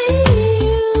missing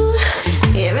you.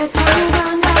 Every time you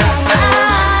run down,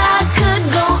 I could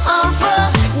go on for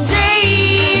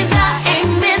days I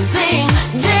ain't missing.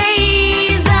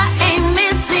 Days I ain't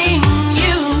missing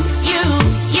you.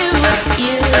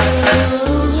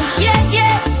 Yeah.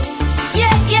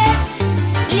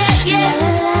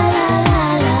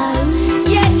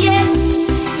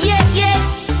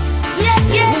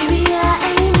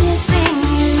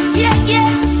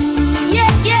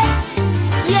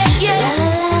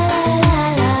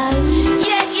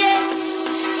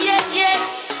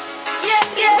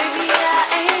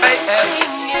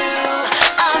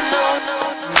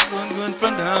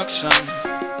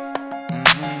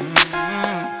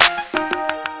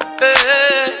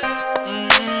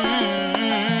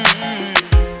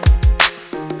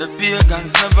 The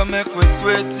pagans never make we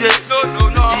sweat, yeah.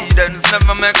 No. Heathens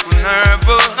never make we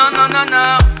nervous.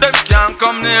 No. Them can't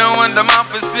come near when them have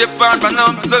to stay far from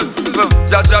themselves.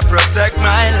 Just protect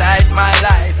my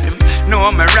life. Him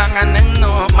know me wrong and him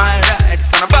know my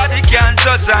rights. So nobody can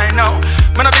judge, I know.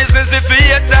 Man a business if you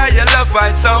hate her, you love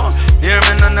I so. Hear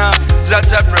me no.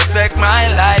 Just protect my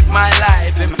life.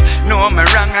 Him know me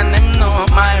wrong and him know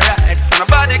my rights. So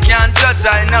nobody can judge,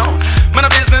 I know. Man a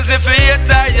business if you hate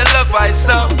her, you love I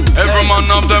so. Every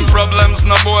man have them problems,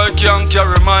 no boy can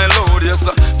carry my load, yes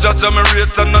sir. Judge me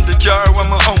rate and not the car when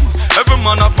me own. Every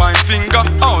man a point finger,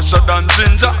 Usher and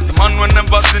Ginger. The man we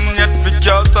never seen yet fi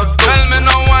cast a stone. Tell me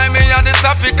now why me a the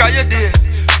topic of your day.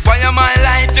 Why you my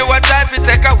life you a try fi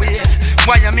take away?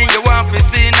 Why you mean you want fi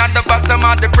seen at the bottom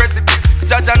of the precipice?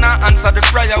 Judge not answer the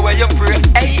prayer where you pray.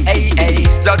 Hey.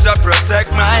 Judge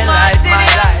protect my life.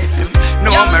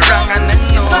 Know me wrong and then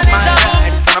know my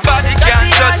rights. Nobody can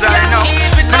judge, I know.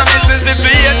 No business if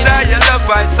you hate her, you love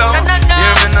I so.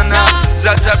 Hear me no.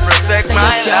 Judge protect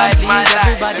my life.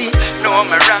 Know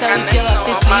me wrong and then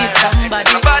know my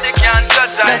rights. Nobody can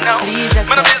judge, I know.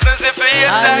 No business if you hate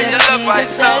her, you love I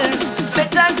so.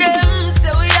 Better them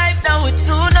say we hype down with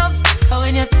too enough. Cause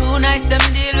when you're too nice, them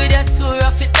deal with you too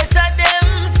rough. It better them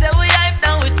say we hype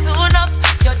down with too enough.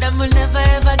 Yo, them will never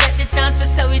ever get the chance to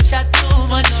say we chat too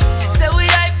much. Say we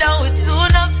hype down with too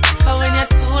enough. Cause when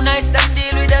you're too nice, them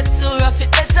deal with you too rough.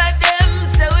 It better them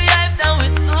say we hype down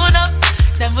with too enough.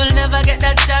 Them will never get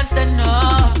that chance to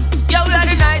know. Yo, we are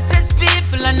the nicest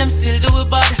people and them still do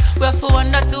it bad. We have to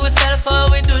wonder to ourselves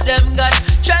how we do them God.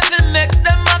 Try to make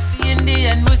them happy in the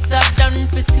end. We sat down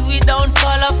to see we don't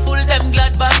fall off, full them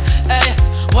glad back. Hey,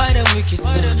 why them wicked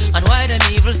so? And why them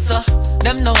evil so?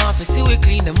 Them no want to see we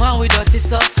clean, them want we dirty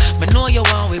so. But know you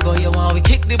want we go, you want we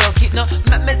kick the bucket now.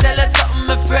 Let me tell you something,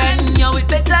 my friend. Yo, we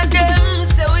better them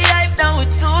say we hype down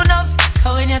with too enough.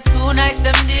 Cause when you're too nice,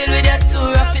 them deal with you too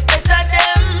rough. It better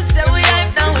them say we hype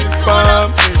down with too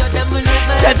enough. Yo, them will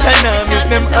never ever get the chance to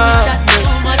say we chat too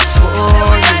much. Say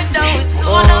we hype down with too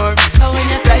enough. Cause when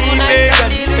you're too nice, them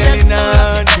deal with you too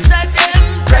rough. It better them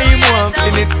say we hype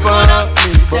down with too enough.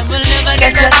 Them will never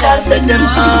get the chance to know.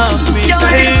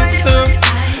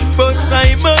 But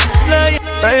I must fly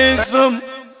ransom.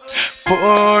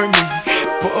 Pour me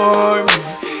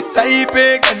like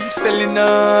big and stealing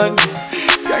on me.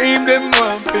 Crime them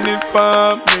wamping it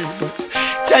for me, but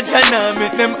Jaja now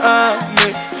make them on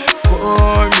me.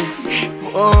 Pour me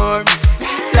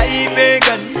like big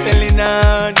and stealing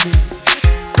on me.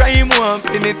 Crime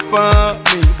wamping it for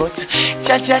me, but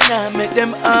Jaja now make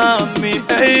them on me.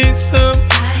 Ransom,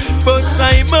 but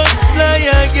I must fly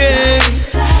again.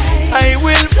 I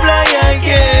will fly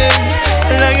again.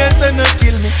 Long as I not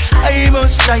kill me, I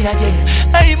must try again.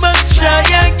 I must try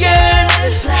again.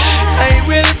 I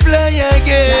will fly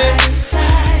again.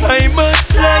 I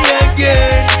must fly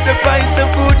again. The price of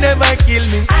food never kill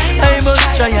me. I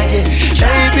must try again.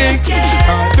 I bigs,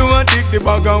 I don't want to take the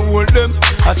bag and hold them.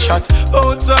 I chat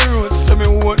out the road, so me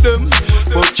hold them.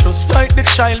 But just like the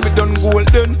child, me done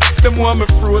golden. Them want me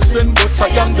frozen, but I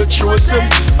am the chosen.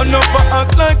 I never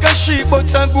act like a sheep, but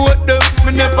I goat them.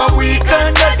 Me never weak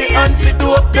under the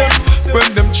antidote them. When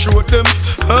them show them,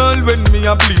 all when me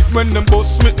a bleed. When them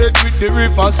bust me head with the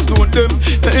river stone them.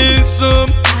 There is some,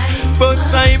 but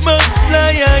I must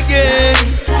fly again.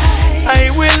 I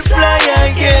will fly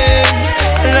again.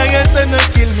 Long as I not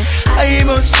kill me, I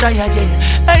must try again.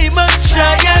 I must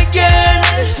try again.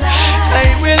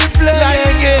 I will fly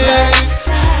again.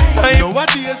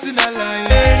 Nowadays in a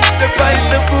line, the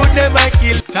price of food never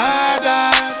kill. Tada.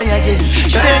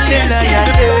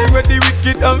 The boy where the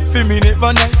wicked and feel me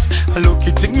never nice. I look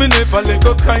it think me never let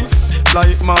go Christ.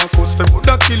 Like Marcus, them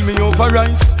woulda kill me over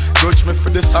rice. Judge me for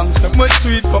the songs, them was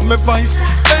sweet for my voice.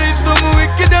 Hey, some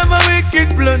wicked, them a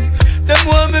wicked blunt. Them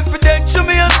want me for that, show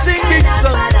me a sing big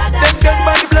song. Them dead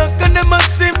by the block and them a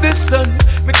sing the sun.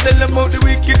 Me tell them how the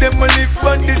wicked, them a live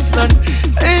on this land.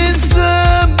 Hey,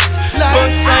 some,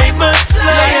 but I must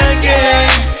fly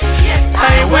again.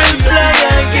 I will fly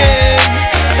again.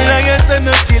 Long as I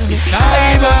not kill me,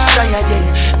 I must try again.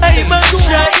 I must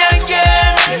try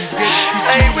again.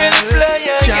 I will fly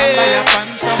again.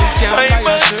 I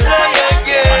must fly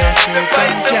again. The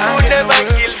price of food never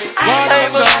kill me. I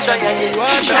must try again.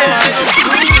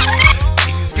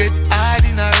 Things get hard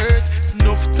in a hurt.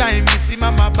 Enough time you see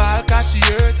mama ball cause she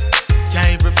hurt.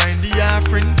 Can't even find the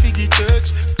offering for the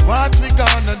church. What we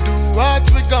gonna do? What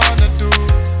we gonna do?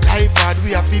 Life hard,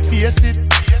 we have to face it.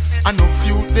 I know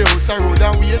few they out a road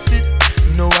and waste it.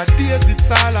 Nowadays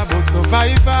it's all about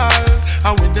survival.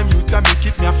 And when them youth a make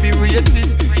it, me a feel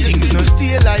rated. Things no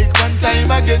stay like one time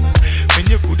again. When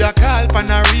you coulda call pan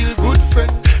a real good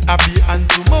friend, I be and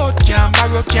tomorrow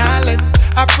borrow can't lend.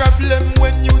 A problem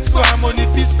when youths want money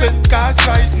fi spend, cause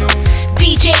right now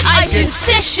DJ Ice in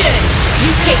session,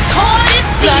 UK's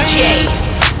hardest DJ.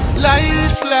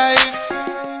 Life.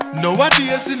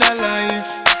 Nowadays in a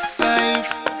life,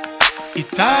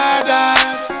 it's harder.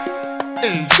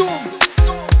 Hey, zoom.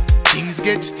 Things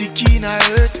get sticky in a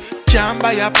hurt. Can't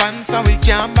buy a pants and we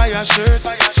can't buy a shirt.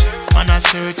 Man a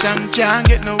search and can't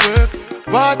get no work.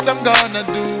 What I'm gonna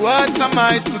do? What am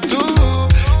I to do?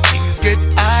 Things get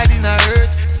hard in a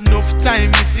hurt. Enough time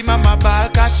you see mama ball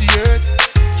cause she hurt.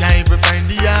 Can't even find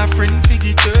the offering for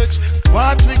the church.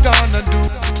 What we gonna do?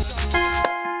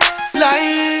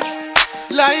 Life.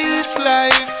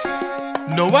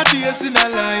 Nowadays in a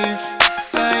life,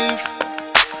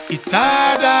 it's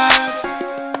harder.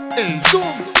 Hey,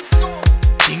 zoom.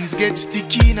 Things get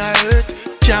sticky in a hurt.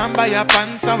 Can't buy a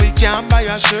pants and we can't buy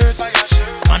a shirt.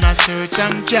 Man a search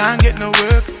and can't get no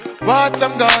work. What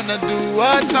I'm gonna do?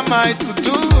 What am I to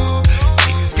do?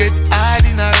 Things get hard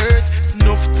in a hurt.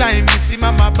 Enough time you see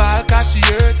mama ball cause she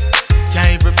hurt.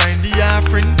 Can't even find the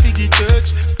offering for the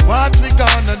church. What we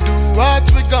gonna do? What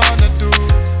we gonna do?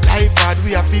 Life hard,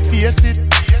 we have to face it.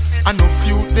 I know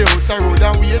few they out a road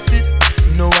and waste it.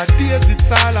 Nowadays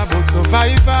it's all about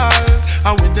survival.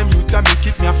 And when them youth a make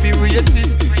it, me a feel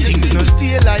rated. Things no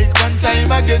stay like one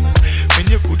time again. When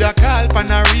you coulda call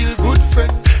pan a real good friend.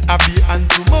 I be hand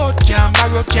to mouth, can't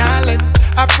borrow, can't lend.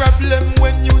 A problem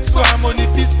when youths want money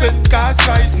fi spend, cause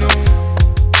right now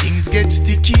things get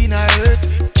sticky in a hurt.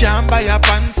 Can't buy a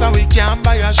pants and we can't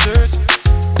buy a shirt.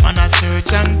 Man a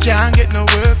search and can't get no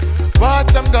work.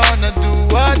 What I'm gonna do?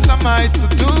 What am I to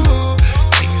do?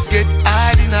 Things get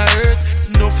hard in a hurt.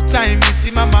 Enough time you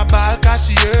see mama ball cause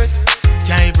she hurt.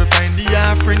 Can't even find the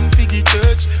offering for the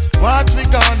church. What we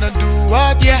gonna do?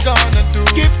 What we gonna do?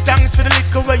 Give thanks for the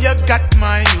liquor where you got,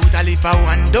 my youth. I leave a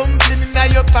one dumpling in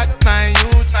your pot, my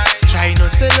youth. Try no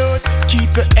sell out.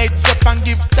 Keep your heads up and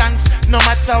give thanks. No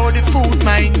matter how the food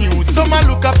minute. Some a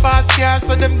look a fast car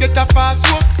so them get a fast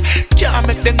walk. Can't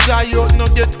make them dry out, no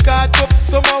get caught up.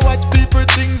 Some a watch people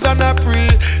things and a pray.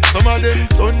 Some of them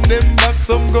turn them back,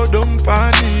 some go down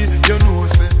panic. You know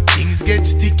say things get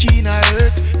sticky in a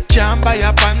hurt. Can't buy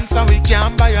a pants and we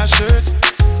can't buy a shirt.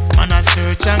 Man a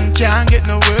search and can't get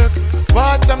no work.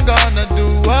 What I'm gonna do?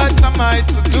 What am I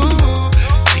to do?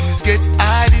 Things get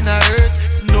hard in a hurt.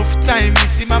 Enough time you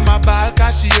see mama ball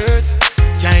cause she hurt.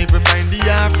 Can't even find the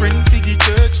offering for the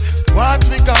church. What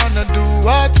we gonna do?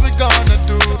 What we gonna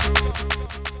do?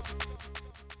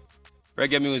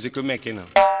 Reggae music we make, you know.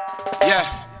 Yeah.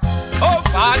 Oh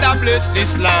Father, bless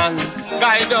this land.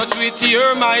 Guide us with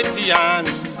your mighty hand.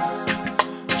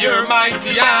 Your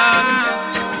mighty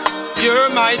hand. Your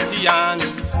mighty hand.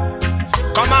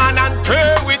 Come on and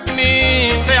pray with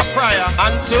me. Say a prayer.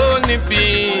 Anthony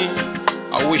B.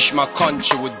 I wish my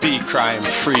country would be crime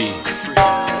free.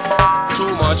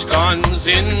 Too much guns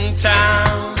in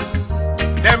town.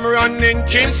 Them running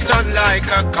Kingston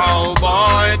like a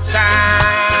cowboy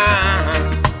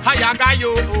town.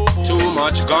 Too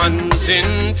much guns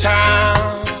in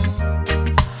town.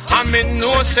 I mean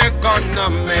no say gonna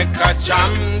make a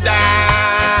jam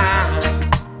down.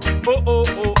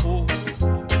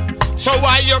 So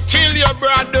why you kill your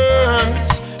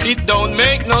brothers? It don't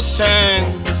make no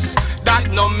sense.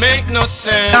 That no make no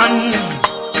sense.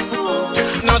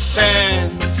 No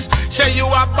sense. Say you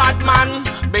a bad man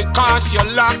because you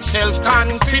lack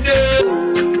self-confidence.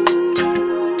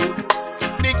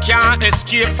 They can't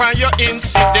escape from your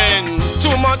incident.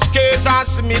 Too much case as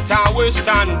Smith and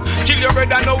Weston. Kill your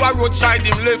brother now a roadside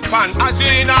him left hand. As you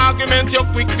in argument you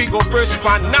quick figure press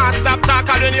pan. Now stop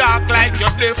talking then you act like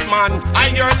you're deaf man.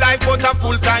 And your life but a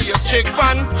full time you check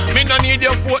pan. Me no need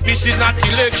your vote, this is not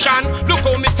election. Look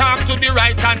how me talk to the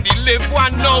right and the left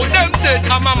one. Now them dead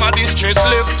and mama distress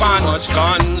left fan. Too much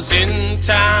guns in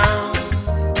town.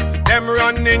 Them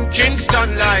running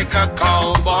Kingston like a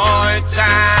cowboy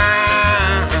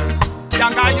town.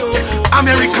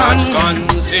 American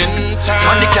guns in town.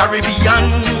 On the Caribbean.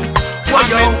 I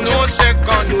mean no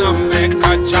second to make a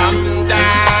jam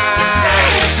down.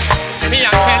 Me I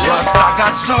tell you Rasta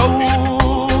got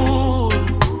soul.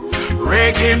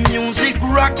 Reggae music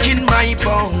rocking my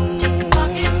bone.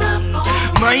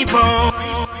 My bone.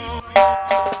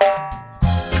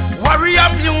 Warrior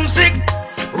music.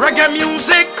 Reggae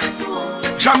music.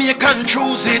 Jamaican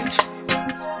choose it.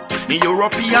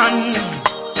 European,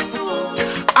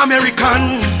 American,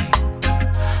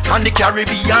 and the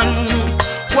Caribbean.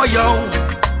 Why yo?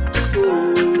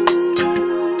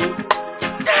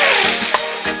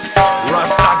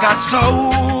 Rasta got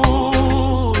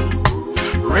soul.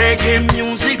 Reggae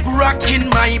music rocking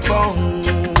my bone.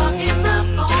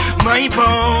 My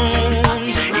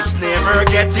bone. It's never we're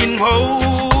getting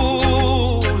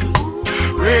old.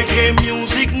 Reggae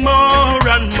music more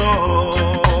and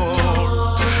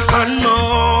more and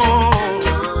more.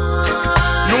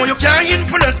 No, you can't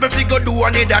influence me if you go do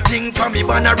another thing for me.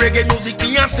 But reggae music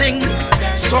me a sing.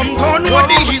 Some don't know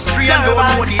the history and don't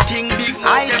know the thing.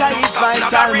 I tell it's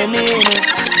vital, me mean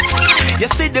it. You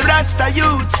see the Rasta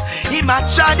youth, he might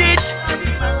tried it.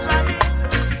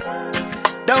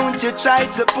 Don't you try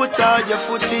to put all your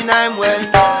foot in, I'm well.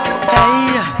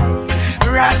 Hey,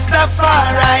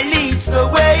 Rastafari leads the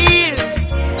way.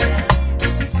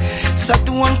 So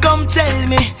don't come tell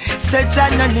me, say Jah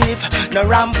no live, no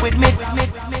ramp with me.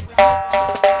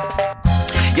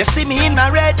 You see me in my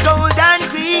red, gold and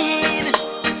green,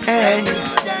 hey,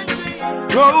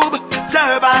 robe,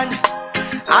 turban,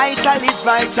 I tell it's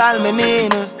vital, me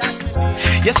mean.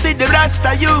 You see the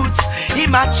Rasta youth, he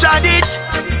might tried it.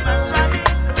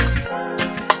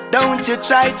 Don't you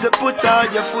try to put all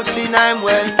your foot in, I'm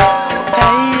well.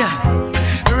 Hey,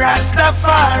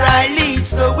 Rastafari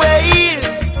leads the way.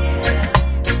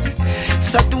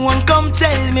 So don't come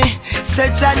tell me,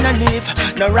 say Jah no live,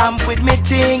 no ramp with me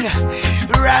thing.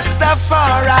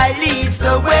 Rastafari leads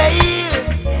the way.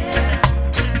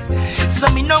 So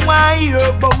me no want hear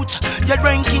about your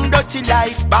drinking dirty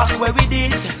life back where we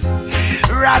did.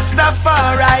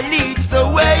 Rastafari leads the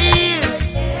way.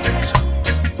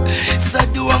 So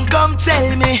don't come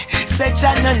tell me, say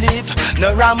Jah no live,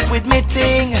 no ramp with me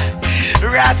thing.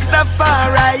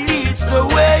 Rastafari leads the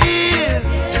way.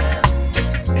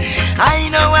 I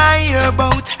know I hear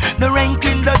about the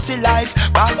ranking dirty life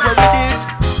back where we did.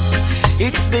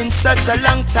 It's been such a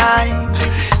long time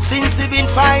since we've been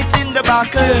fighting the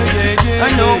battle,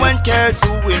 and no one cares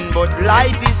who win, but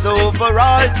life is over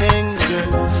all things.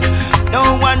 No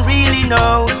one really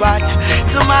knows what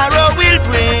tomorrow will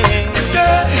bring,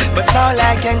 but all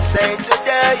I can say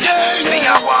today, me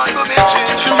I want to be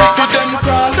changed. The wicked them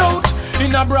crawl out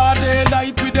in a broad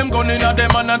daylight with them gun in a them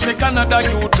and take another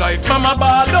youth life. Mama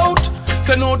ball out,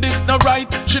 say no this no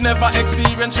right. She never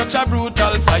experienced such a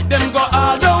brutal sight. Them go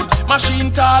all out, machine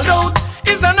tall out.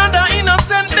 Is another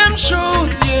innocent them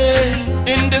shoot, yeah.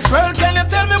 In this world, can you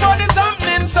tell me what is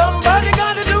happening? Somebody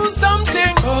gotta do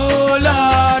something. Oh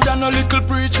Lord, and a little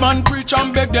preach man preach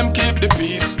and beg them keep the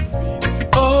peace.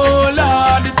 Oh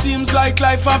Lord, it seems like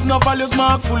life have no values,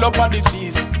 mark full up of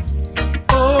disease.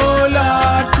 Oh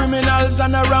Lord, criminals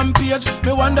on a rampage.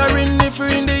 Me wondering if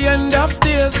we're in the end of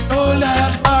days. Oh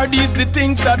Lord, are these the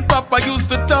things that Papa used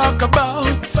to talk about?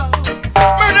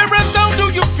 Murderous, how do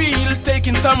you feel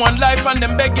taking someone's life and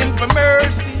them begging for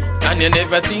mercy? And you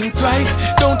never think twice,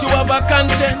 don't you have a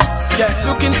conscience? Yeah,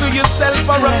 look into yourself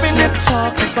for a minute.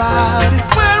 Talk about it.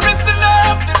 Where is the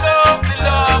love, the love, the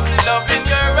love, the love in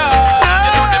your eyes?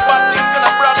 You do the bad things in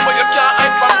a brand, but you can't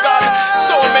hide from God.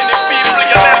 So many people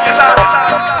you left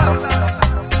alone.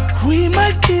 We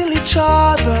might kill each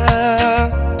other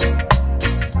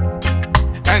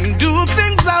and do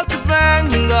things out of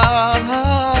anger.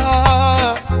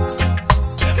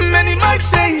 Many might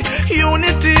say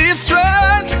unity is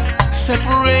strength,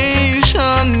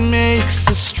 separation makes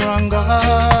us stronger.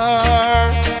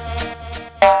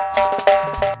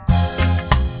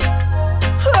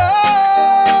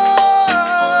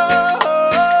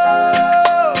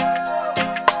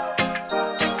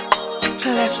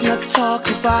 Let's not talk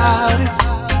about it.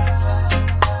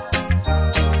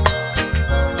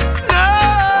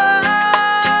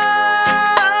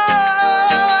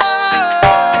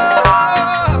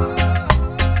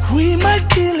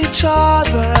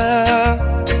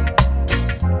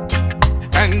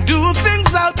 And do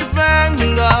things out of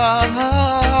anger.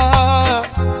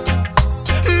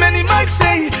 Many might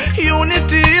say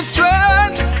unity is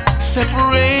strength,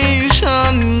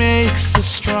 separation makes us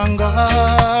stronger.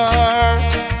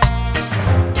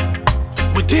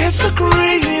 We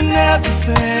disagree in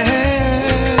everything.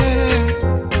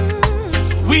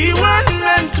 We weren't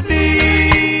meant to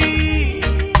be.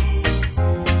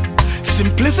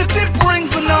 Simplicity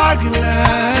brings an argument.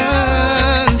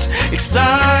 It's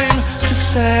time to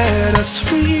set us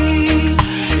free.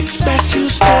 It's best you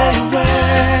stay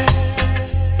away.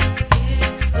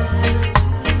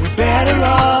 We're better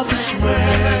off this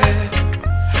way.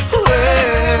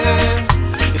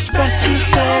 It's best you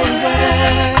stay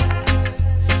away.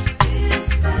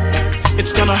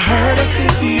 It's gonna hurt us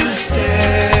if you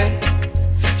stay.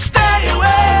 Stay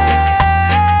away.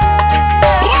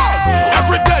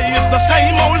 Every day is the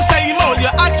same old. You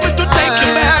ask me to take you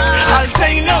back, I'll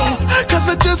say no, cause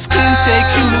I just can't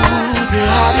take you. Your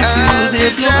attitude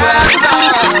if you're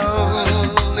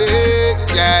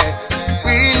yeah,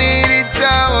 we need each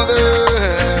other.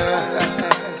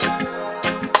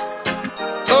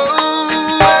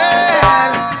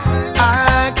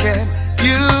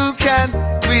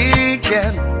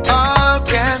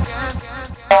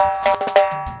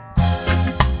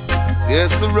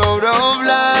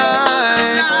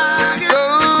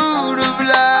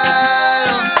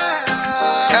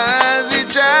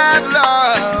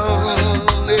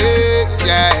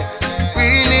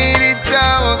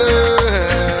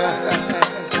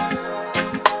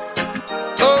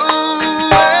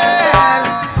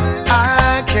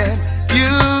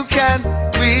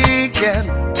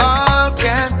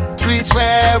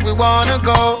 we wanna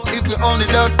go if we only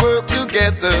just work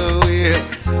together. Yeah.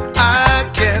 I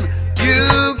can,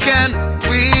 you can,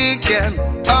 we can,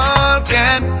 all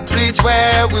can reach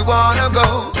where we wanna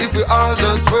go if we all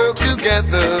just work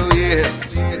together. Yeah.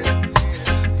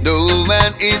 No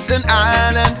man is an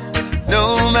island,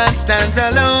 no man stands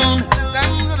alone.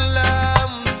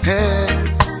 Hey,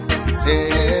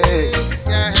 hey,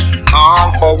 yeah.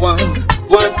 All for one,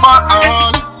 one for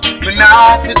all. When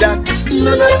I see that,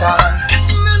 none at all.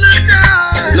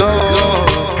 No.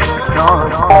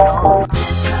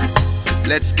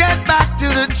 Let's get back to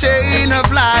the chain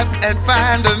of life and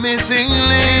find the missing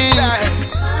link.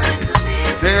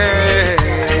 Yeah.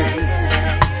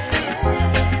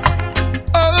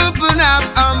 Open up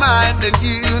our minds and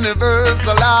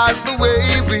universalize the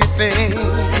way we think.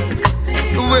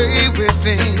 The way we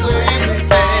think.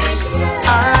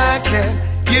 I can,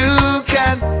 you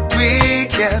can, we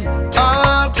can,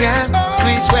 all can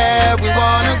reach where we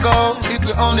wanna go if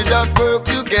we only just work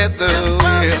together.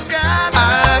 Yeah.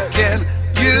 I can,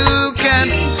 you can,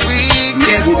 we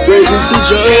can, all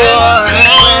can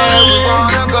reach where we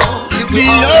wanna go if we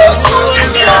only just work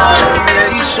together.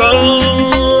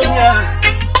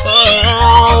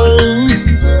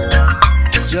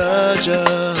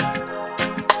 Jah,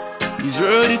 He's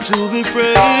ready to be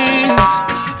praised.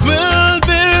 We'll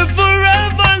be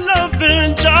forever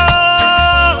loving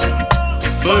Jah,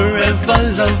 forever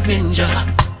loving Jah,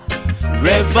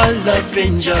 forever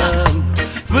loving Jah.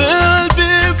 We'll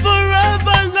be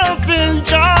forever loving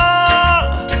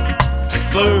Jah,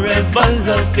 forever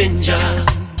loving Jah,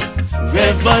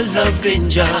 forever loving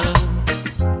Jah.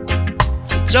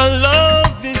 Jah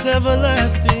love is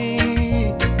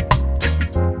everlasting.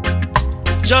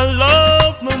 Jah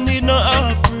love no need no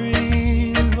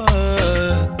offering.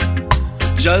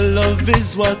 Jah love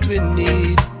is what we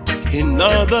need in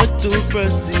order to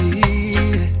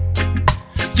proceed.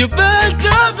 You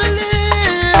better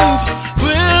believe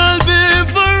we'll be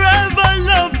forever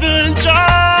loving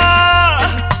Jah,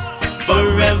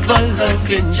 forever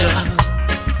loving Jah,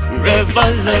 forever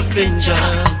loving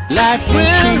Jah. Life in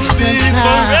Kingston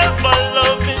Town. Forever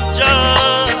loving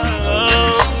Jah,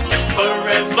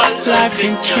 forever Life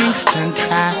in Kingston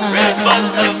Town. Forever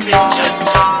loving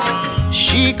Jah.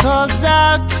 She calls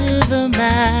out to the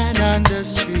man on the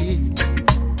street.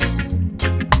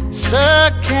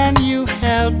 Sir, can you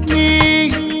help me?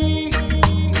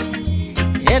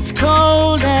 It's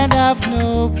cold and I've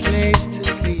no place to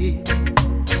sleep.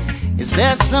 Is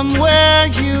there somewhere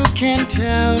you can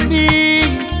tell me?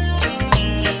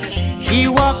 He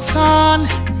walks on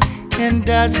and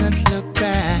doesn't look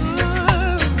back.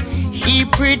 He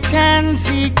pretends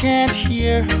he can't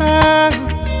hear her.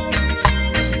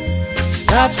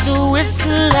 Starts to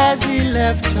whistle as he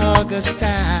left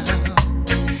Augustine.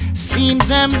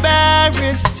 Seems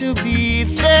embarrassed to be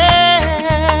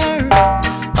there.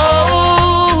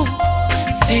 Oh,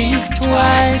 think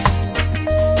twice.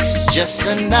 It's just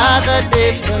another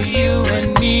day for you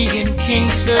and me in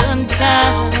Kingston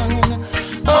Town.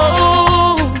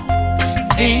 Oh,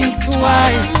 think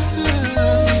twice.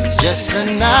 Just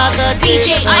another day.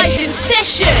 DJ Ice in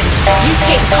session,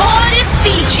 UK's hardest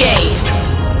DJ.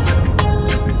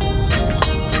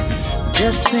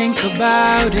 Just think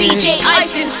about it. DJ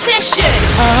Ice in session,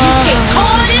 UK's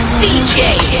hardest DJ.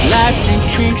 Life in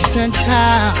Kingston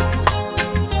Town.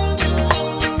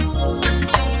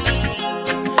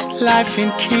 Life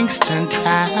in Kingston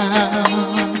Town.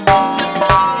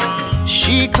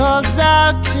 She calls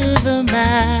out to the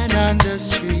man on the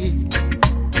street.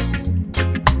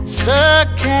 Sir,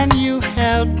 can you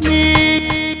help me?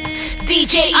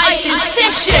 DJ Ice in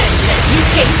session,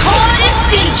 UK's hardest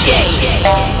DJ.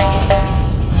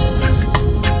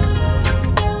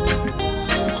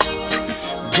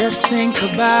 Just think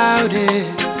about it.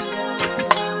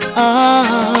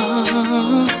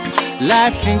 Oh,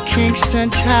 life in Kingston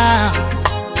Town.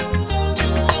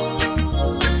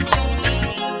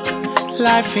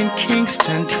 Life in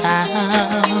Kingston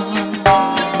Town.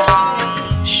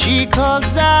 She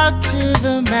calls out to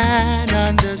the man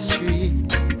on the street.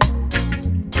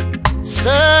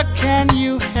 Sir, can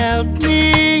you help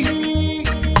me?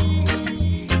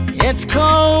 It's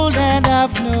cold and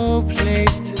I've no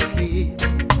place to sleep.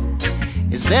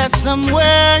 Is there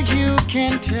somewhere you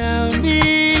can tell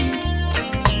me?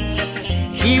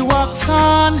 He walks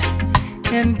on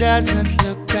and doesn't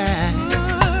look back.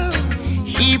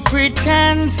 He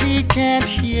pretends he can't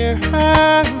hear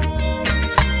her.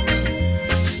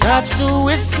 Starts to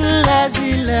whistle as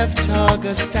he left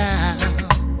Augustine.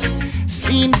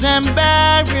 Seems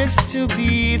embarrassed to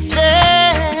be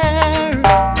there.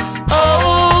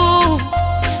 Oh,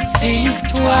 think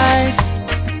twice.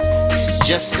 It's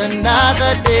Just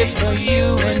another day for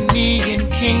you and me in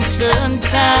Kingston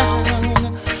town.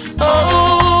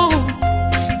 Oh,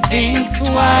 think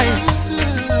twice.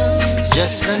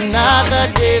 Just another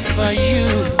day for you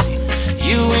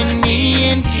and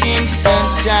me in Kingston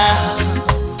town.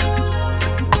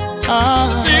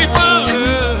 Oh,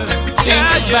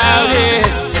 think about it.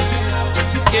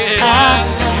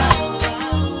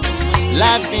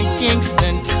 Life in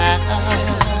Kingston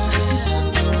town.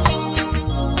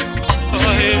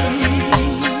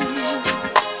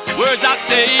 Words I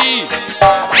say,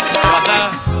 brother,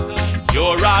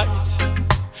 you're right.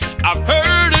 I've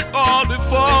heard it all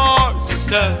before,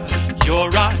 sister, you're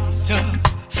right.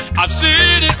 I've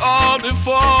seen it all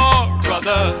before,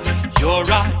 brother, you're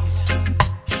right.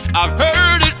 I've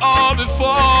heard it all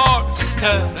before,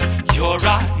 sister, you're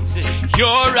right.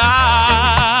 You're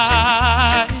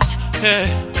right.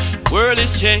 World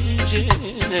is changing,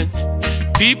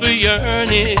 people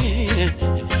yearning,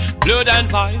 blood and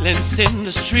violence in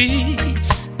the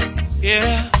streets.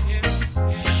 Yeah,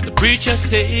 the preacher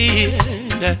saying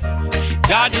that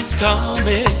God is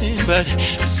coming, but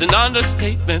it's an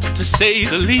understatement to say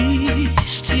the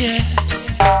least. Yeah.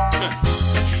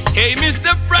 Hey,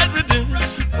 Mr. President,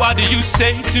 what do you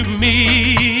say to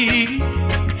me?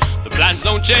 The plans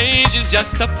don't change, it's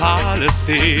just the policies.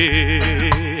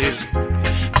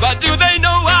 But do they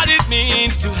know what it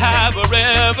means to have a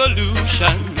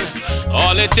revolution?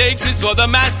 All it takes is for the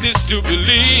masses to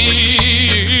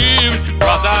believe.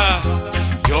 Brother,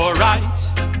 you're right.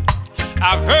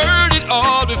 I've heard it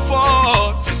all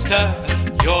before. Sister,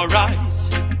 you're right.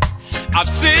 I've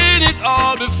seen it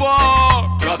all before.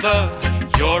 Brother,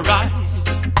 you're right.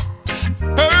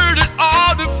 Heard it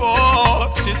all before.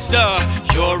 Sister,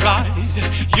 you're right.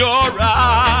 You're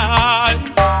right.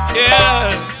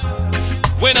 Yeah.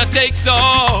 Winner takes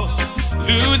all,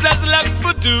 losers left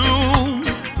for doom.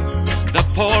 The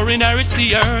poor inherits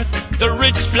the earth, the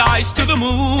rich flies to the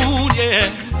moon, yeah.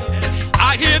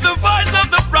 I hear the voice of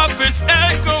the prophets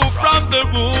echo from the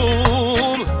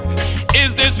room.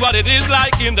 Is this what it is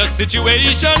like in the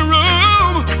situation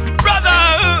room?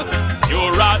 Brother,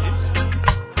 you're right.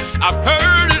 I've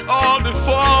heard it all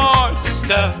before,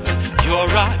 sister, you're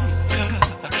right.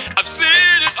 I've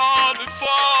seen it all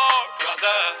before,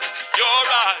 brother. You're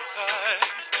right.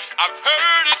 I've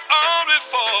heard it all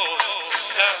before.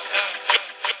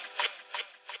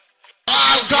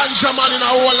 All ganja man in a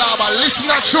whole harbor. Listen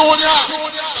to Junior.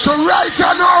 So right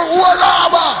now, whole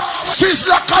harbor.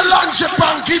 Sizzla Kalonji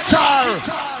on guitar.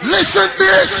 Listen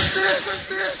this.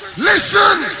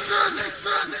 Listen.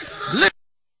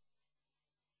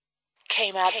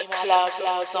 Came out the club,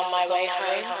 I was on my way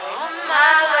home.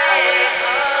 I was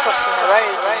crossing the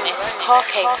road and this car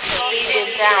came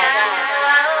speeding down.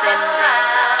 Then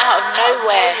out of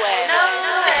nowhere,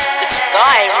 this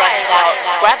guy runs out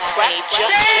and grabs me just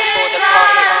before the car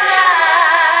hits me.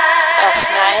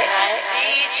 Last night,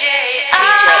 DJ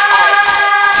Ice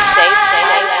saved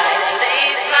my life.